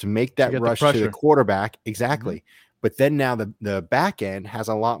be able to make that rush to the quarterback. Exactly. Mm-hmm. But then now the back end has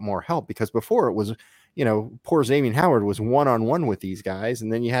a lot more help, because before it was, poor Xavier Howard was one-on-one with these guys.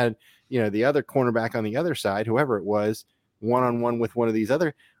 And then you had, the other cornerback on the other side, whoever it was, one-on-one with one of these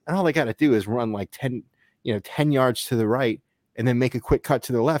other, and all they got to do is run like 10 yards to the right and then make a quick cut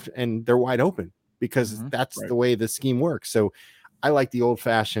to the left, and they're wide open, because that's the way the scheme works. So I like the old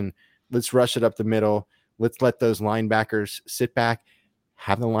fashioned, let's rush it up the middle. Let's let those linebackers sit back,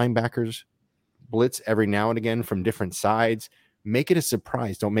 have the linebackers blitz every now and again from different sides. Make it a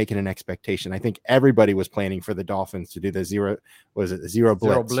surprise. Don't make it an expectation. I think everybody was planning for the Dolphins to do the zero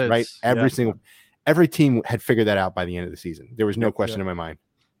blitz, right? every team had figured that out by the end of the season. There was no question in my mind.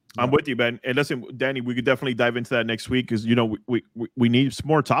 I'm with you, Ben. And listen, Danny, we could definitely dive into that next week because, we need some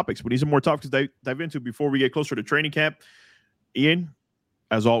more topics. We need some more topics to dive into before we get closer to training camp. Ian,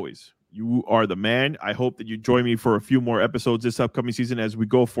 as always, you are the man. I hope that you join me for a few more episodes this upcoming season as we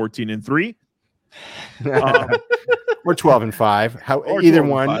go 14-3. We're 12-5. Either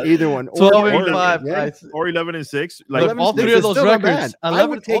one, 12-5, or 11-6. Like all three of those records, I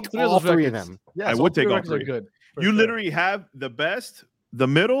would take all three of them. Yeah, I would take all three. Good. You literally have the best, the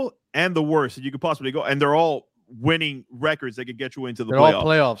middle, and the worst that you could possibly go, and they're all winning records that could get you into the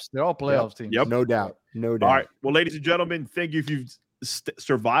playoffs. They're all playoffs teams. Yep, no doubt. All right, well, ladies and gentlemen, thank you if you've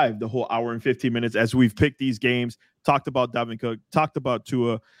survived the whole hour and 15 minutes as we've picked these games, talked about Dalvin Cook, talked about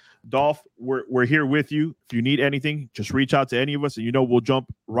Tua. Dolph, we're here with you. If you need anything, just reach out to any of us, and we'll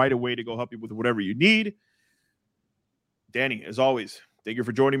jump right away to go help you with whatever you need. Danny, as always, thank you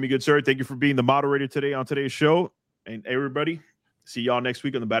for joining me, good sir. Thank you for being the moderator today on today's show. And everybody, see y'all next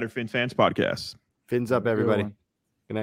week on the Battered Phins Fans podcast. Fins up, everybody.